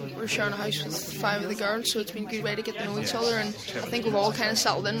we're sharing a house with 5 of the girls, so it's been a good way to get to know each other, and I think we've all kind of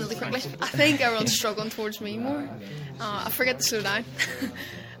settled in really quickly. I think everyone's struggling towards me more. I forget to slow down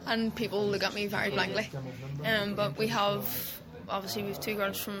and people look at me very blankly, but we have 2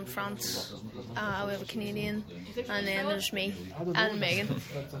 girls from France, we have a Canadian, and then there's me and Megan.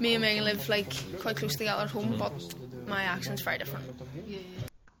 Me and Megan live quite close together at home, but my accent's very different.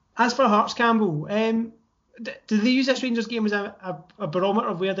 As for Hearts, Campbell, do they use this Rangers game as a barometer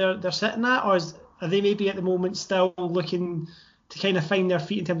of where they're sitting at, or are they maybe at the moment still looking to kind of find their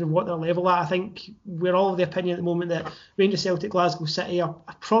feet in terms of what they're level at? I think we're all of the opinion at the moment that Rangers, Celtic, Glasgow City are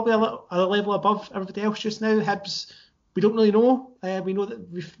probably a level above everybody else just now. Hibs, we don't really know. We know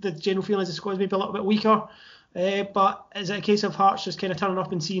that the general feeling is the squad is maybe a little bit weaker. But is it a case of Hearts just kind of turning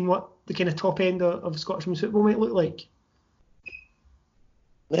up and seeing what the kind of top end of Scottish women's football might look like?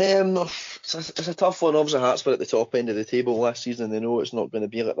 It's a tough one. Obviously, Hearts were at the top end of the table last season, and they know it's not going to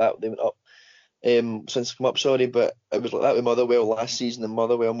be like that. They went up since come up, but it was like that with Motherwell last season, and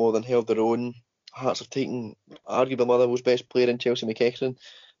Motherwell more than held their own. Hearts have taken arguably Motherwell's best player in Chelsea McEachran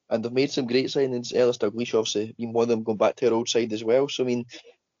and they've made some great signings. Ellis Dalglish obviously been one of them, going back to their old side as well. So I mean,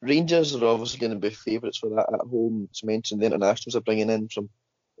 Rangers are obviously going to be favourites for that at home. As mentioned, the internationals are bringing in from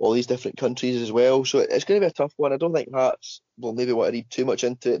all these different countries as well. So it's going to be a tough one. I don't think Hearts will maybe want to read too much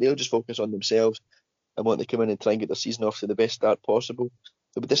into it. They'll just focus on themselves and want to come in and try and get their season off to the best start possible.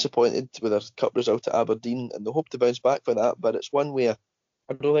 They'll be disappointed with their cup result at Aberdeen, and they'll hope to bounce back for that. But it's one where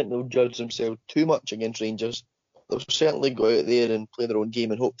I don't think they'll judge themselves too much against Rangers. They'll certainly go out there and play their own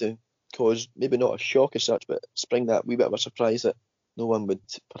game and hope to cause maybe not a shock as such, but spring that wee bit of a surprise that no one would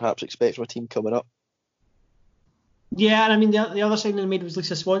perhaps expect from a team coming up. Yeah, and I mean, the other signing they made was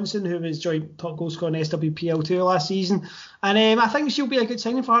Lisa Swanson, who was joint top goal scorer in SWPL2 last season. And I think she'll be a good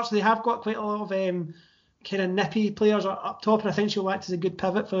signing for Hearts. They have got quite a lot of kind of nippy players up top, and I think she'll act as a good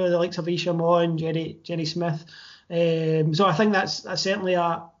pivot for the likes of Aisha Maw and Jenny Smith. So I think that's certainly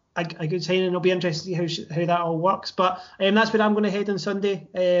a good signing. It'll be interesting to see how that all works. But that's where I'm going to head on Sunday.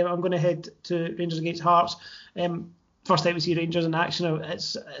 I'm going to head to Rangers against Hearts. First time we see Rangers in action,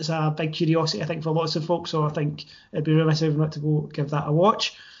 it's a big curiosity, I think, for lots of folks. So I think it'd be remiss of not to go give that a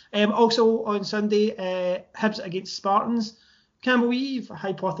watch. Also on Sunday, Hibs against Spartans. Campbell, we've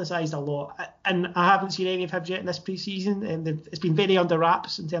hypothesised a lot, and I haven't seen any of Hibs yet in this pre-season, and it's been very under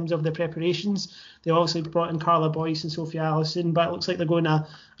wraps in terms of the preparations. They obviously brought in Carla Boyce and Sophie Allison, but it looks like they're going a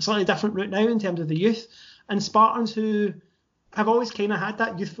slightly different route now in terms of the youth. And Spartans, who have always kind of had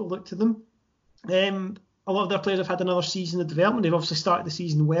that youthful look to them, a lot of their players have had another season of development. They've obviously started the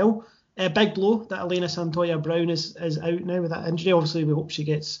season well. Big blow that Elena Santoya Brown is out now with that injury. Obviously, we hope she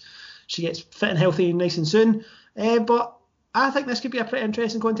gets fit and healthy nice and soon. But I think this could be a pretty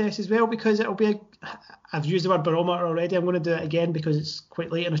interesting contest as well, because it'll be I've used the word barometer already. I'm going to do it again because it's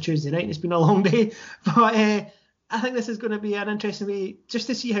quite late on a Tuesday night and it's been a long day. But I think this is going to be an interesting way just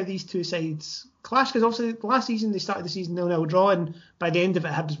to see how these two sides clash, because obviously last season they started the season 0-0 draw, and by the end of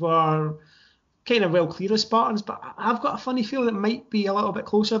it Hibs were kind of well clear of Spartans, but I've got a funny feeling it might be a little bit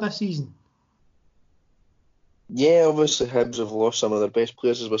closer this season. Yeah, obviously Hibs have lost some of their best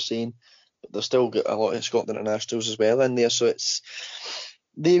players, as we're saying, but they've still got a lot of Scotland internationals as well in there, so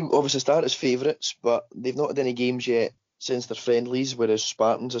they obviously start as favourites, but they've not had any games yet since their friendlies, whereas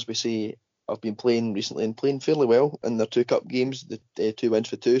Spartans, as we say, have been playing recently and playing fairly well in their 2 cup games, the 2 wins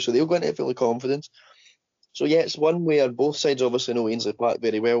for 2, so they'll go into it full of confidence. So yeah, it's one where both sides obviously know Ainsley Park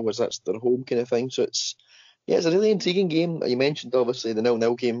very well, as that's their home kind of thing. So it's a really intriguing game. You mentioned obviously the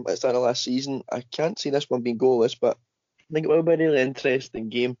 0-0 game at the start of last season. I can't see this one being goalless, but I think it will be a really interesting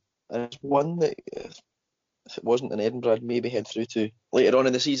game. And it's one that, if it wasn't in Edinburgh, I'd maybe head through to later on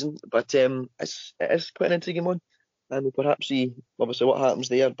in the season. But it is quite an intriguing one. And we'll perhaps see obviously what happens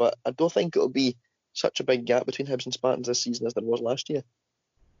there. But I don't think it'll be such a big gap between Hibs and Spartans this season as there was last year.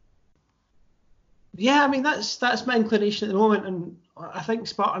 Yeah, I mean that's my inclination at the moment, and I think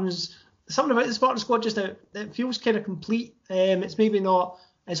Spartans, something about the Spartan squad just it feels kind of complete.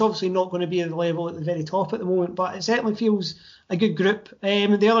 It's obviously not going to be at the level at the very top at the moment, but it certainly feels a good group.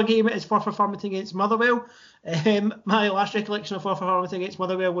 The other game is Forfar Farmington against Motherwell. My last recollection of Forfar Farmington against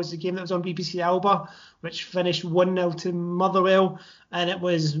Motherwell was the game that was on BBC Alba, which finished 1-0 to Motherwell, and it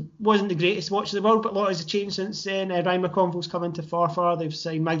wasn't the greatest watch in the world, but a lot has changed since then. Ryan McConville's come into Forfar. They've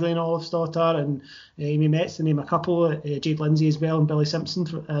signed Magdalene Olofsdottir and Amy Metz, to name a couple, Jade Lindsay as well, and Billy Simpson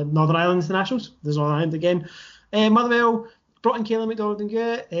for Northern Ireland Internationals. There's Northern Ireland again. Motherwell brought in Kayla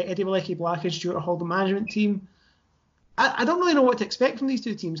McDonald-Ngua, Eddie Malecki Black and Stuart Hall, the management team. I don't really know what to expect from these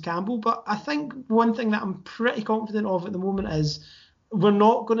two teams, Campbell, but I think one thing that I'm pretty confident of at the moment is we're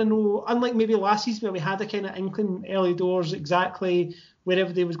not going to know, unlike maybe last season where we had a kind of inkling early doors exactly where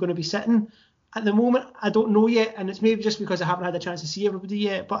everybody was going to be sitting. At the moment, I don't know yet, and it's maybe just because I haven't had a chance to see everybody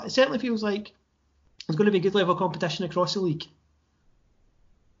yet, but it certainly feels like there's going to be a good level of competition across the league.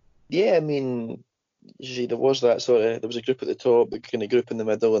 Yeah, I mean, there was that there was a group at the top, the kind of group in the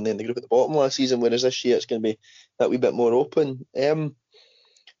middle, and then the group at the bottom last season, whereas this year it's going to be that wee bit more open.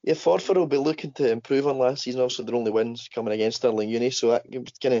 Forfar will be looking to improve on last season. Obviously, their only wins coming against Stirling Uni, so that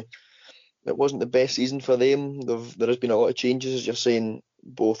it wasn't the best season for them. There has been a lot of changes, as you're saying,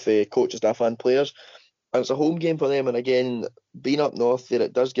 both coaching staff and players. And it's a home game for them, and again, being up north there,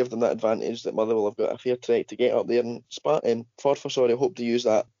 it does give them that advantage that Motherwell have got a fair trek to get up there, and Forfar, hope to use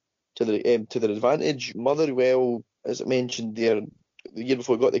that to their advantage. Motherwell, as I mentioned there, the year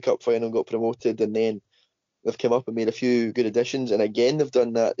before got the cup final, got promoted, and then they've come up and made a few good additions, and again they've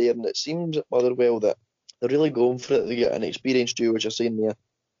done that there, and it seems at Motherwell that they're really going for it. They get an experienced duo, which you're saying there,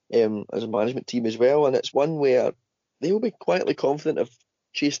 as a management team as well, and it's one where they will be quietly confident of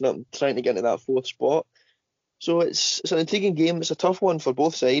chasing up and trying to get into that 4th spot. So it's an intriguing game. It's a tough one for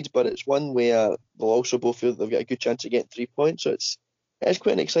both sides, but it's one where they'll also both feel they've got a good chance of getting 3 points. So it's it's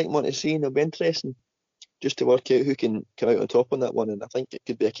quite an exciting one to see, and it'll be interesting just to work out who can come out on top on that one. And I think it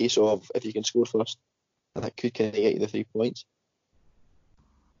could be a case of, if you can score first, that could kind of get you the 3 points.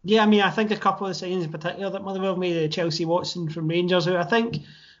 Yeah, I mean, I think a couple of the signings in particular that Motherwell made, Chelsea Watson from Rangers, who I think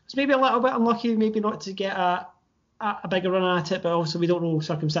was maybe a little bit unlucky, maybe not to get a bigger run at it, but also we don't know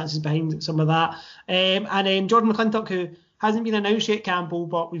circumstances behind some of that. And then Jordan McClintock, who hasn't been announced yet, Campbell,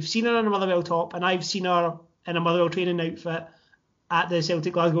 but we've seen her in a Motherwell top, and I've seen her in a Motherwell training outfit at the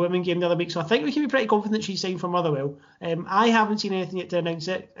Celtic Glasgow Women game the other week, so I think we can be pretty confident she's signed for Motherwell. I haven't seen anything yet to announce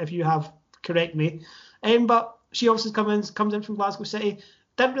it. If you have, correct me. But she obviously comes in from Glasgow City.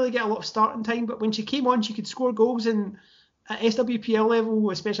 Didn't really get a lot of starting time, but when she came on, she could score goals, and at SWPL level,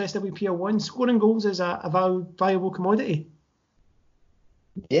 especially SWPL 1, scoring goals is a valuable commodity.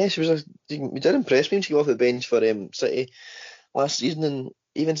 Yeah, she did impress me when she came off the bench for City last season, and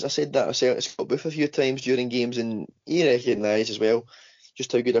even as I said that, I got Booth a few times during games, and he recognised as well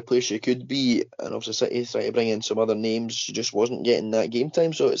just how good a player she could be, and obviously City trying to bring in some other names, she just wasn't getting that game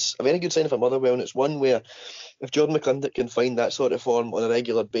time, so it's a very good sign for Motherwell, and it's one where if Jordan McClintock can find that sort of form on a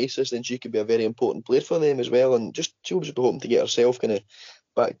regular basis, then she could be a very important player for them as well, and just she'll be hoping to get herself kind of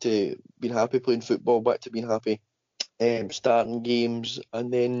back to being happy playing football, back to being happy starting games,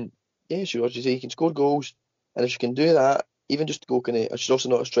 and then she can score goals, and if she can do that, even just to go she's also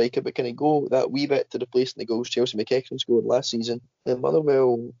not a striker, but can go that wee bit to replace the goals Chelsea McEachran scored last season, then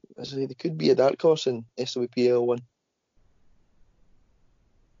Motherwell, as I say, they could be a dark horse in SWPL 1.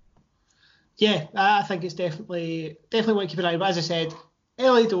 Yeah, I think it's definitely one to keep an eye on. But as I said,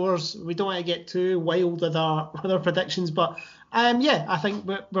 early doors, we don't want to get too wild with our predictions. But I think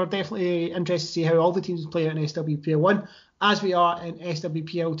we're definitely interested to see how all the teams play out in SWPL 1, as we are in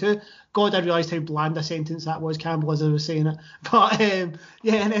SWPL 2. God, I realised how bland a sentence that was, Campbell, as I was saying it. But in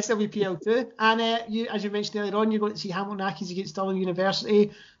SWPL 2. And as you mentioned earlier on, you're going to see Hamilton Accies against Stirling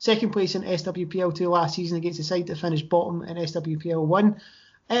University. Second place in SWPL 2 last season against the side that finished bottom in SWPL 1.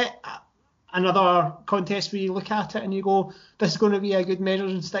 Another contest where you look at it and you go, this is going to be a good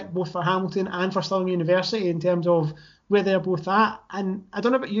measuring stick both for Hamilton and for Stirling University in terms of where they're both at. And I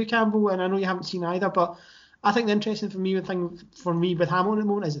don't know about you, Campbell, and I know you haven't seen either, but I think the interesting thing for me with Hamilton at the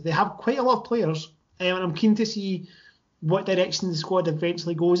moment is that they have quite a lot of players, and I'm keen to see what direction the squad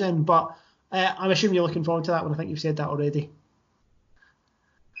eventually goes in. But I'm assuming you're looking forward to that one. I think you've said that already.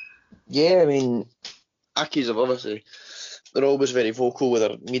 Yeah, I mean, Accies have obviously, they're always very vocal with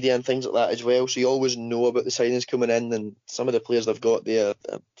their media and things like that as well, so you always know about the signings coming in, and some of the players they've got there,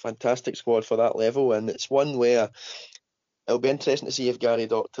 a fantastic squad for that level, and it's one where it'll be interesting to see if Gary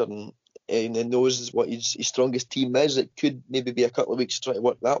Doctor knows what his strongest team is. It could maybe be a couple of weeks to try to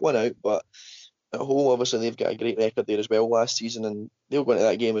work that one out, but at home, obviously, they've got a great record there as well last season, and they'll go into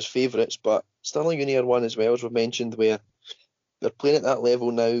that game as favourites, but Stirling Uni are one as well, as we've mentioned, where they're playing at that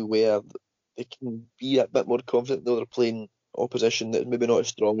level now where they can be a bit more confident, though they're playing opposition that maybe not as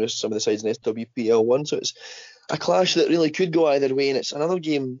strong as some of the sides in SWPL 1, so it's a clash that really could go either way, and it's another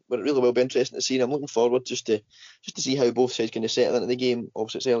game where it really will be interesting to see, and I'm looking forward just to see how both sides kind of settle into the game.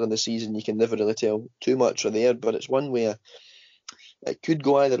 Obviously it's early in the season, you can never really tell too much from there, but it's one where it could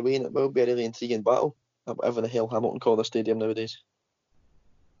go either way, and it will be a really intriguing battle at whatever the hell Hamilton call their stadium nowadays.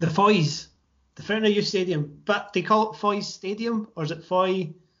 The Foyes, the Fountain Youth Stadium, but they call it Foyes Stadium, or is it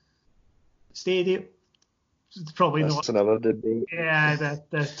Foy Stadium? It's probably That's not. Another debate. Yeah,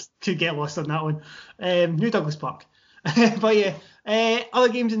 the could get lost on that one. New Douglas Park. But yeah, other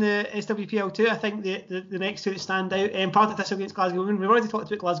games in the SWPL 2, I think the next two that stand out, Partick Thistle against Glasgow Women. We've already talked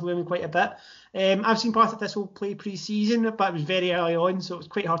about Glasgow Women quite a bit. I've seen Partick Thistle play pre-season, but it was very early on, so it was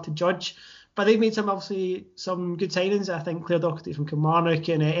quite hard to judge. But they've made some good signings. I think Claire Doherty from Kilmarnock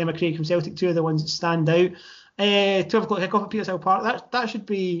and Emma Craig from Celtic, two of the ones that stand out. 12 o'clock kickoff at Petershill Park. That should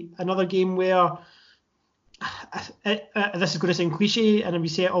be another game where this is going to sound cliche, and we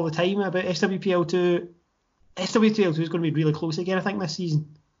say it all the time about SWPL 2. SWPL 2 is going to be really close again, I think, this season.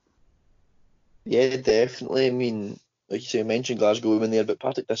 Yeah, definitely. I mean, like you say, I mentioned Glasgow Women there, but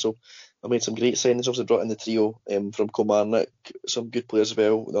Partick Thistle have made some great signings. Also brought in the trio from Kilmarnock, some good players as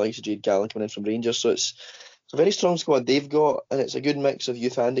well, the likes of Jade Gallen coming in from Rangers. So it's a very strong squad they've got, and it's a good mix of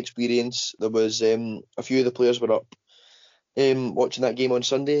youth and experience. There was a few of the players were up watching that game on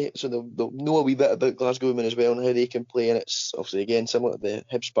Sunday, so they'll know a wee bit about Glasgow Women as well and how they can play, and it's obviously again similar to the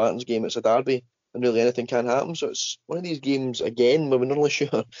Hibs Spartans game. It's a derby and really anything can happen, so it's one of these games again where we're not really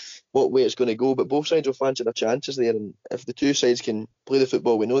sure what way it's going to go, but both sides will fancy their chances there, and if the two sides can play the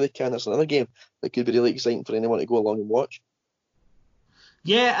football we know they can, that's another game that could be really exciting for anyone to go along and watch.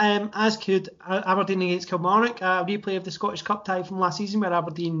 Yeah, as could Aberdeen against Kilmarnock, a replay of the Scottish Cup tie from last season where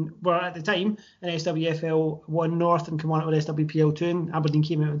Aberdeen were at the time in SWFL 1 North and Kilmarnock were SWPL 2, and Aberdeen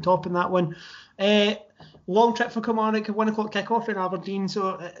came out on top in that one. Long trip for Kilmarnock, a 1 o'clock kick-off in Aberdeen,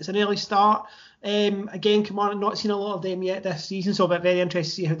 so it's an early start. Again, Kilmarnock not seen a lot of them yet this season, so I'm very interested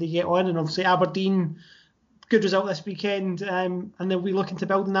to see how they get on, and obviously Aberdeen, good result this weekend, and they'll be looking to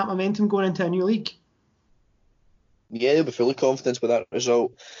build on that momentum going into a new league. Yeah, they'll be fully confident with that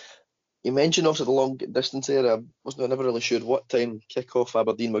result. You mentioned also the long distance there. I never really sure what time kick-off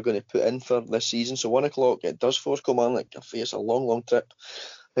Aberdeen were going to put in for this season. So 1 o'clock, it does force Kilmarnock to face a long trip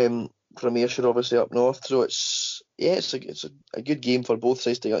from Ayrshire, obviously up north. So it's a good game for both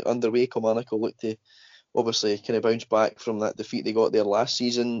sides to get underway. Kilmarnock will look to obviously kind of bounce back from that defeat they got there last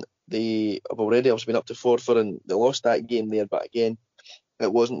season. They have already been up to Forfar and they lost that game there, but again,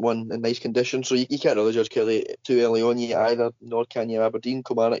 it wasn't one in nice condition, so you can't really judge Kelly too early on yet either, nor can you Aberdeen.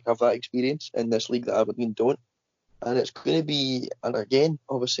 Kilmarnock have that experience in this league that Aberdeen don't. And it's going to be, and again,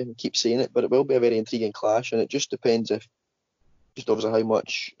 obviously I keep saying it, but it will be a very intriguing clash, and it just depends obviously how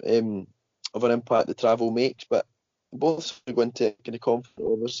much of an impact the travel makes. But both are going to kind of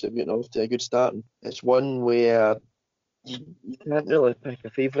confident, obviously, getting off to a good start. And it's one where you can't really pick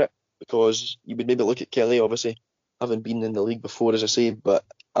a favourite, because you would maybe look at Kelly, obviously, having been in the league before, as I say, but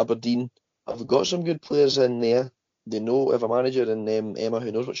Aberdeen have got some good players in there. They know, have a manager in Emma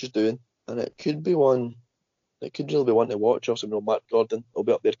who knows what she's doing, and it could really be one to watch. Also, Mark Gordon will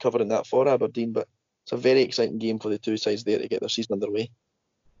be up there covering that for Aberdeen, but it's a very exciting game for the two sides there to get their season underway.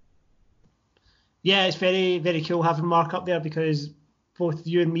 Yeah, it's very, very cool having Mark up there, because both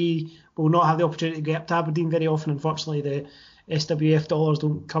you and me will not have the opportunity to get up to Aberdeen very often. Unfortunately, the SWF dollars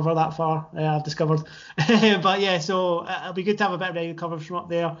don't cover that far, I've discovered. But yeah, so it'll be good to have a bit of regular coverage from up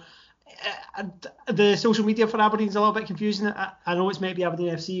there. The social media for Aberdeen is a little bit confusing. I know it's meant to be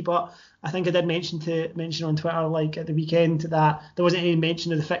Aberdeen FC, but I think I did mention on Twitter, like at the weekend, that there wasn't any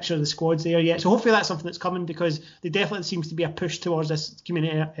mention of the fixture of the squads there yet. So hopefully that's something that's coming, because there definitely seems to be a push towards this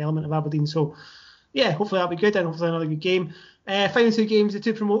community element of Aberdeen. So yeah, hopefully that'll be good, and hopefully another good game. Final two games, the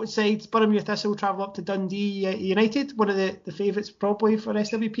two promoted sides, Boroughmuir Thistle travel up to Dundee United, one of the favourites probably for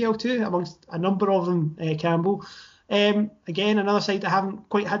SWPL2 amongst a number of them, Campbell. Again, another side that haven't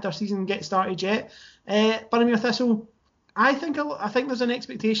quite had their season get started yet. Boroughmuir Thistle, I think there's an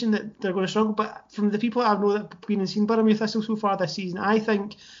expectation that they're going to struggle, but from the people I know that have been and seen Boroughmuir Thistle so far this season, I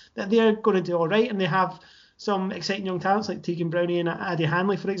think that they're going to do all right, and they have some exciting young talents like Tegan Brownie and Addie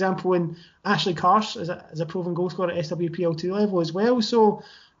Hanley, for example, and Ashley Karsh as a proven goal scorer at SWPL2 level as well. So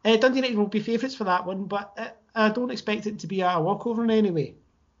Dundee United will be favourites for that one, but I don't expect it to be a walkover in any way.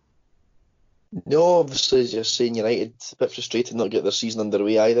 No, obviously, as you're saying, United, a bit frustrated not get their season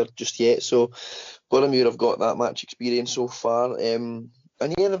underway either just yet. So Boroughmuir have got that match experience so far. And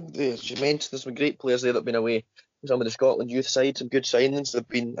yeah, as you mentioned, there's some great players there that have been away. Some of the Scotland youth side, some good signings. They've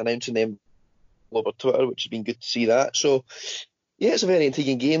been announcing them over Twitter, which has been good to see that. So yeah, it's a very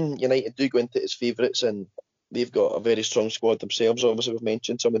intriguing game. United do go into it as favourites, and they've got a very strong squad themselves. Obviously, we've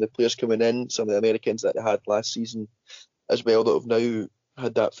mentioned some of the players coming in, some of the Americans that they had last season as well, that have now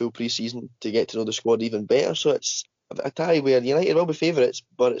had that full pre-season to get to know the squad even better. So it's a tie where United will be favourites,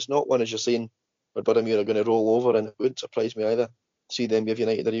 but it's not one, as you're saying, where Boroughmuir are going to roll over, and it wouldn't surprise me either to see them give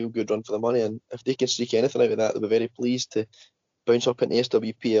United a real good run for the money. And if they can streak anything out of that, they'll be very pleased to bounce up into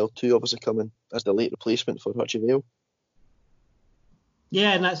SWPL2, obviously coming as the late replacement for Hutchie Vale.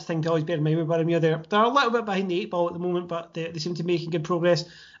 Yeah, and that's the thing to always bear in mind with Boroughmuir. They're a little bit behind the 8 ball at the moment, but they seem to be making good progress,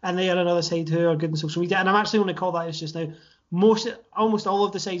 and they are another side who are good in social media. And I'm actually going to call that as just now. Almost all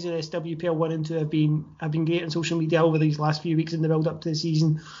of the sides of SWPL 1 and 2 have been great on social media over these last few weeks in the build up to the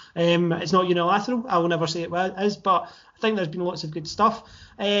season. It's not unilateral. I will never say it is, but I think there's been lots of good stuff.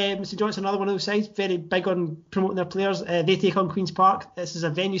 St John's another one of those sides, very big on promoting their players. They take on Queen's Park. This is a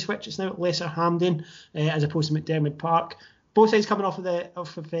venue switch. It's now at Lesser Hampden as opposed to McDermott Park. Both sides coming off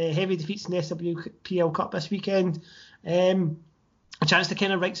of heavy defeats in the SWPL Cup this weekend. A chance to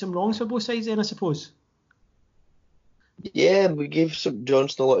kind of right some wrongs for both sides then, I suppose. Yeah, we gave St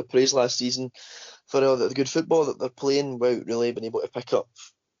Johnstone a lot of praise last season for all the good football that they're playing without really being able to pick up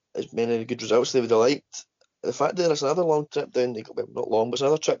as many good results they would have liked. The fact that there's another long trip down to, well, not long, but it's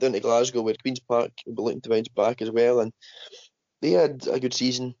another trip down to Glasgow where Queen's Park will be looking to bounce back as well, and they had a good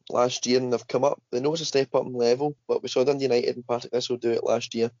season last year and they've come up. They know it's a step up in level, but we saw Dundee United and Partick Thistle do it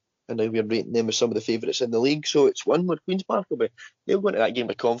last year, and now we're rating them as some of the favourites in the league. So it's one where Queen's Park they'll go into that game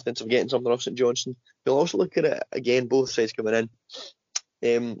with confidence of getting something off St Johnstone. They'll also look at it again, both sides coming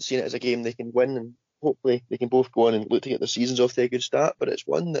in, seeing it as a game they can win, and hopefully they can both go on and look to get their seasons off to a good start. But it's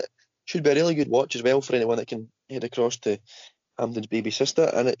one that should be a really good watch as well for anyone that can head across to Hampden's baby sister,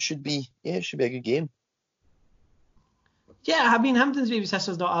 and it should be a good game. Yeah, I mean, Hampden's baby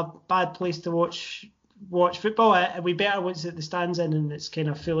sister's not a bad place to watch football. It'd be better once the stands in and it's kind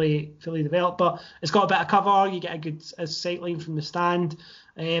of fully developed, but it's got a bit of cover. You get a good sight line from the stand.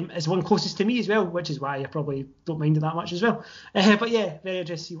 It's one closest to me as well, which is why I probably don't mind it that much as well. But yeah, very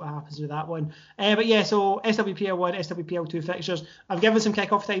interested to see what happens with that one. But yeah, so SWPL 1, SWPL 2 fixtures. I've given some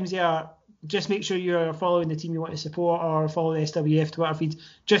kick-off times here. Just make sure you're following the team you want to support or follow the SWF Twitter feed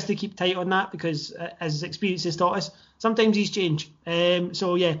just to keep tight on that, because as experience has taught us, sometimes these change.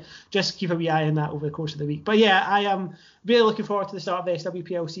 So yeah, just keep a wee eye on that over the course of the week. But yeah, I am really looking forward to the start of the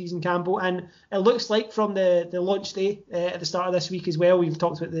SWPL season, Campbell, and it looks like from the launch day at the start of this week as well, we've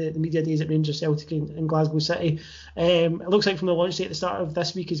talked about the media days at Rangers Celtic in Glasgow City. It looks like from the launch day at the start of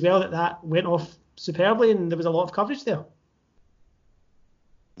this week as well that went off superbly and there was a lot of coverage there.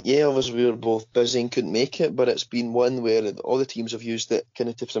 Yeah, obviously we were both busy and couldn't make it, but it's been one where all the teams have used it kind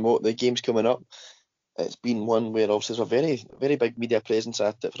of to promote the games coming up. It's been one where obviously there's a very, very big media presence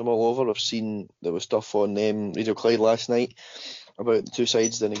at it from all over. I've seen there was stuff on Radio Clyde last night about the two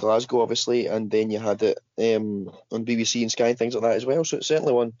sides in Glasgow, obviously, and then you had it on BBC and Sky and things like that as well. So it's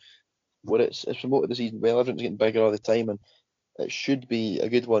certainly one where it's promoted the season well. Everything's getting bigger all the time, and it should be a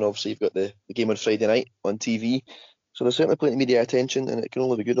good one. Obviously, you've got the game on Friday night on TV. So there's certainly plenty of media attention, and it can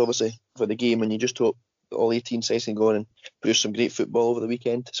only be good, obviously, for the game. And you just hope that all 18 sides can go on and produce some great football over the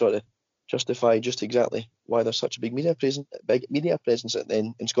weekend to sort of justify just exactly why there's such a big media presence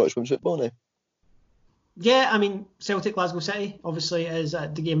in Scottish women's football now. Yeah, I mean, Celtic Glasgow City obviously is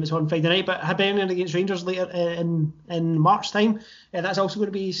the game that's on Friday night, but Hibernian against Rangers later in March time. That's also going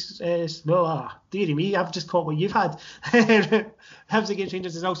to be dearie me, I've just caught what you've had. Hibs against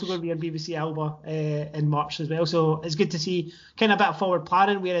Rangers is also going to be on BBC Alba in March as well. So it's good to see kind of a bit of forward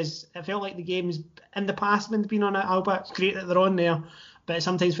planning, whereas it felt like the games in the past when they've been on at Alba, it's great that they're on there, but it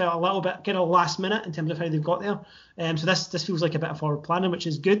sometimes felt a little bit kind of last minute in terms of how they've got there. So this feels like a bit of forward planning, which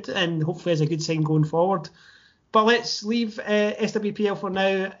is good, and hopefully is a good sign going forward. But let's leave SWPL for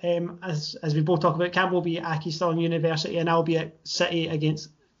now. As we both talk about, Campbell will be at Aki Stirling University, and I'll be at City against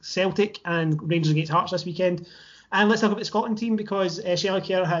Celtic and Rangers against Hearts this weekend. And let's talk about the Scotland team, because Shelley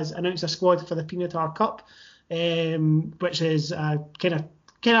Kerr has announced a squad for the Pinatar Cup, which is kind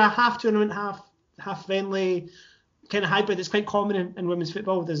of half tournament, half friendly, kind of hybrid. It's quite common in women's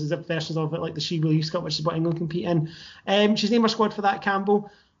football. There's versions of it like the She Believes Cup, which is what England compete in. She's named her squad for that,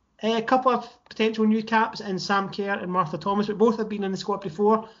 Campbell. A couple of potential new caps in Sam Kerr and Martha Thomas, but both have been in the squad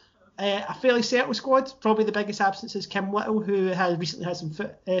before. A fairly settled squad. Probably the biggest absence is Kim Little, who has recently had some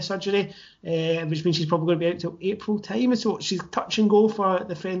foot surgery, which means she's probably going to be out till April time. So she's touch and go for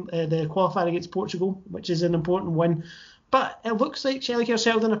the qualifier against Portugal, which is an important win. But it looks like Shelley Kerr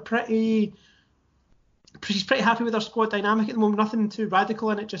settled in she's pretty happy with her squad dynamic at the moment. Nothing too radical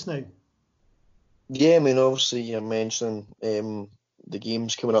in it just now. Yeah, I mean, obviously you're mentioning the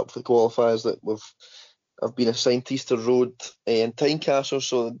games coming up for the qualifiers that have been assigned to Easter Road and Tynecastle,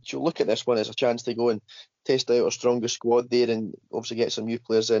 so you'll look at this one as a chance to go and test out our strongest squad there, and obviously get some new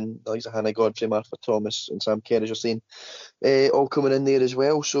players in, like Hannah Godfrey, Martha Thomas and Sam Kerr, as you're saying, all coming in there as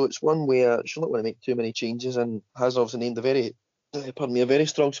well. So it's one where she'll not want to make too many changes, and has obviously named a very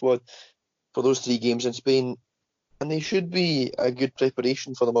strong squad for those three games in Spain, and they should be a good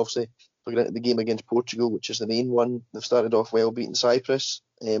preparation for them, obviously, for getting into the game against Portugal, which is the main one. They've started off well, beating Cyprus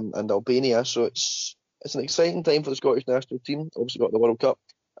and Albania, so it's an exciting time for the Scottish national team. Obviously got the World Cup,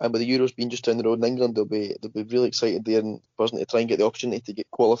 and with the Euros being just down the road in England, they'll be really excited there and buzzing to try and get the opportunity to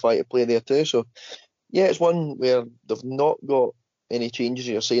get qualified to play there too. So yeah, it's one where they've not got any changes.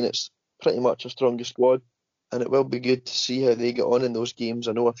 You're saying it's pretty much a strongest squad, and it will be good to see how they get on in those games.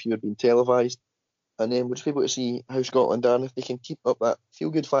 I know a few have been televised, and then we'll just be able to see how Scotland are and if they can keep up that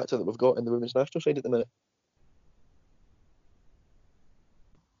feel-good factor that we've got in the women's national side at the minute.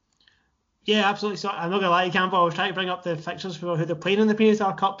 Yeah, absolutely. So I'm not going to lie, Campbell, I was trying to bring up the fixtures for who they're playing in the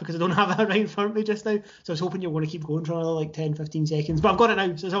Pinatar Cup because I don't have that right in front of me just now. So I was hoping you want to keep going for another 10-15 seconds. But I've got it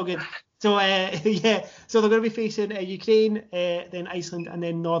now, so it's all good. So, so they're going to be facing Ukraine, then Iceland, and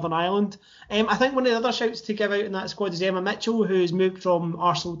then Northern Ireland. I think one of the other shouts to give out in that squad is Emma Mitchell, who's moved from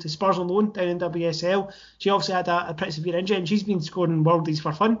Arsenal to Spurs on loan down in WSL. She obviously had a pretty severe injury, and she's been scoring worldies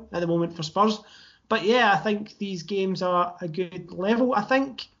for fun at the moment for Spurs. But yeah, I think these games are a good level. I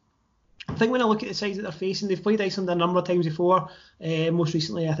think when I look at the sides that they're facing, they've played Iceland a number of times before. Most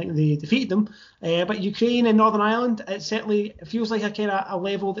recently, I think they defeated them. But Ukraine and Northern Ireland, it certainly feels like a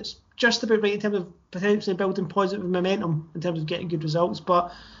level that's just about right in terms of potentially building positive momentum in terms of getting good results.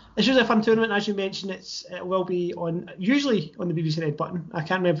 But it's usually a fun tournament, as you mentioned. It will be usually on the BBC Red Button. I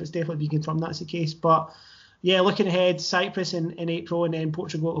can't remember if it's definitely been confirmed that's the case, but yeah, looking ahead, Cyprus in April and then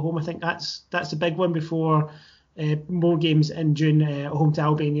Portugal at home. I think that's the big one before more games in June, home to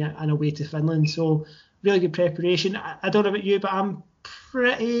Albania and away to Finland. So really good preparation. I don't know about you, but I'm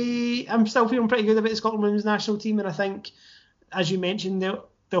still feeling pretty good about the Scotland women's national team, and I think, as you mentioned,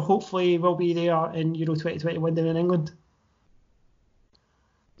 they'll hopefully will be there in Euro 2021 down in England.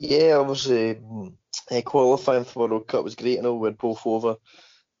 Yeah, obviously qualifying for the World Cup was great. I know we're both over.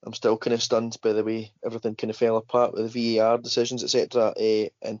 I'm still kind of stunned by the way everything kind of fell apart with the VAR decisions, etc.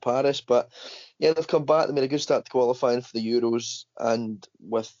 In Paris. But yeah, they've come back. They made a good start to qualifying for the Euros, and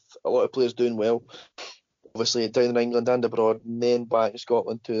with a lot of players doing well, obviously down in England and abroad, and then back in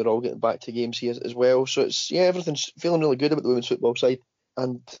Scotland too. They're all getting back to games here as well. So everything's feeling really good about the women's football side,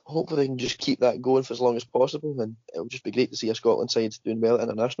 and hopefully they can just keep that going for as long as possible. And it'll just be great to see a Scotland side doing well at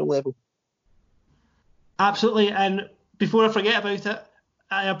international level. Absolutely. And before I forget about it,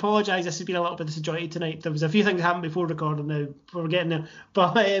 I apologise, this has been a little bit disjointed tonight. There was a few things that happened before recording now, we're getting there.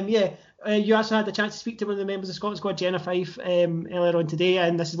 But you also had the chance to speak to one of the members of the Scotland squad, Jenna Fife, earlier on today,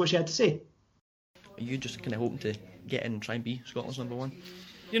 and this is what she had to say. Are you just kind of hoping to get in and try and be Scotland's number one?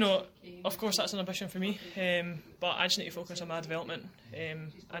 You know, of course that's an ambition for me, but I just need to focus on my development.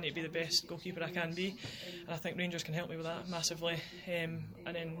 I need to be the best goalkeeper I can be, and I think Rangers can help me with that massively. And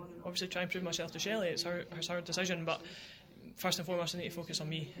then obviously try and prove myself to Shelley. It's her decision, but first and foremost I need to focus on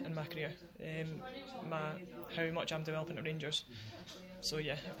me and my career, how much I'm developing at Rangers. So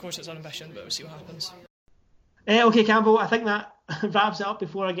yeah, of course it's an ambition, but we'll see what happens. Okay, Campbell, I think that wraps it up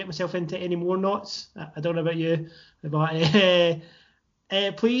before I get myself into any more knots. I don't know about you, but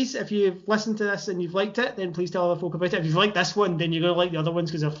please, if you've listened to this and you've liked it, then please tell other folk about it. If you've liked this one, then you're going to like the other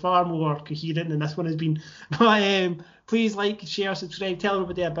ones because they're far more coherent than this one has been. But please like, share, subscribe, tell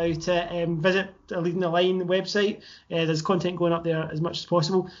everybody about it. Visit the Leading the Line website. There's content going up there as much as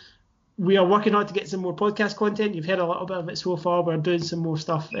possible. We are working hard to get some more podcast content. You've heard a little bit of it so far. We're doing some more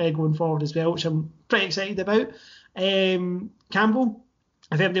stuff going forward as well, which I'm pretty excited about. Campbell,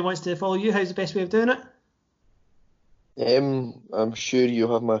 if anybody wants to follow you, how's the best way of doing it? I'm sure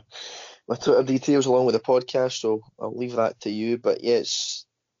you have my Twitter details along with the podcast, so I'll leave that to you. But yeah, it's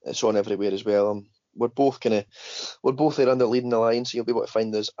on everywhere as well. We're both there under Leading the Line, so you'll be able to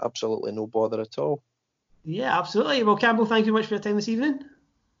find us absolutely no bother at all. Yeah, absolutely. Well, Campbell, thank you very much for your time this evening.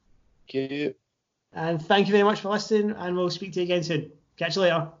 Thank you. And thank you very much for listening, and we'll speak to you again soon. Catch you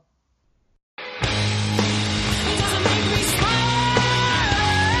later.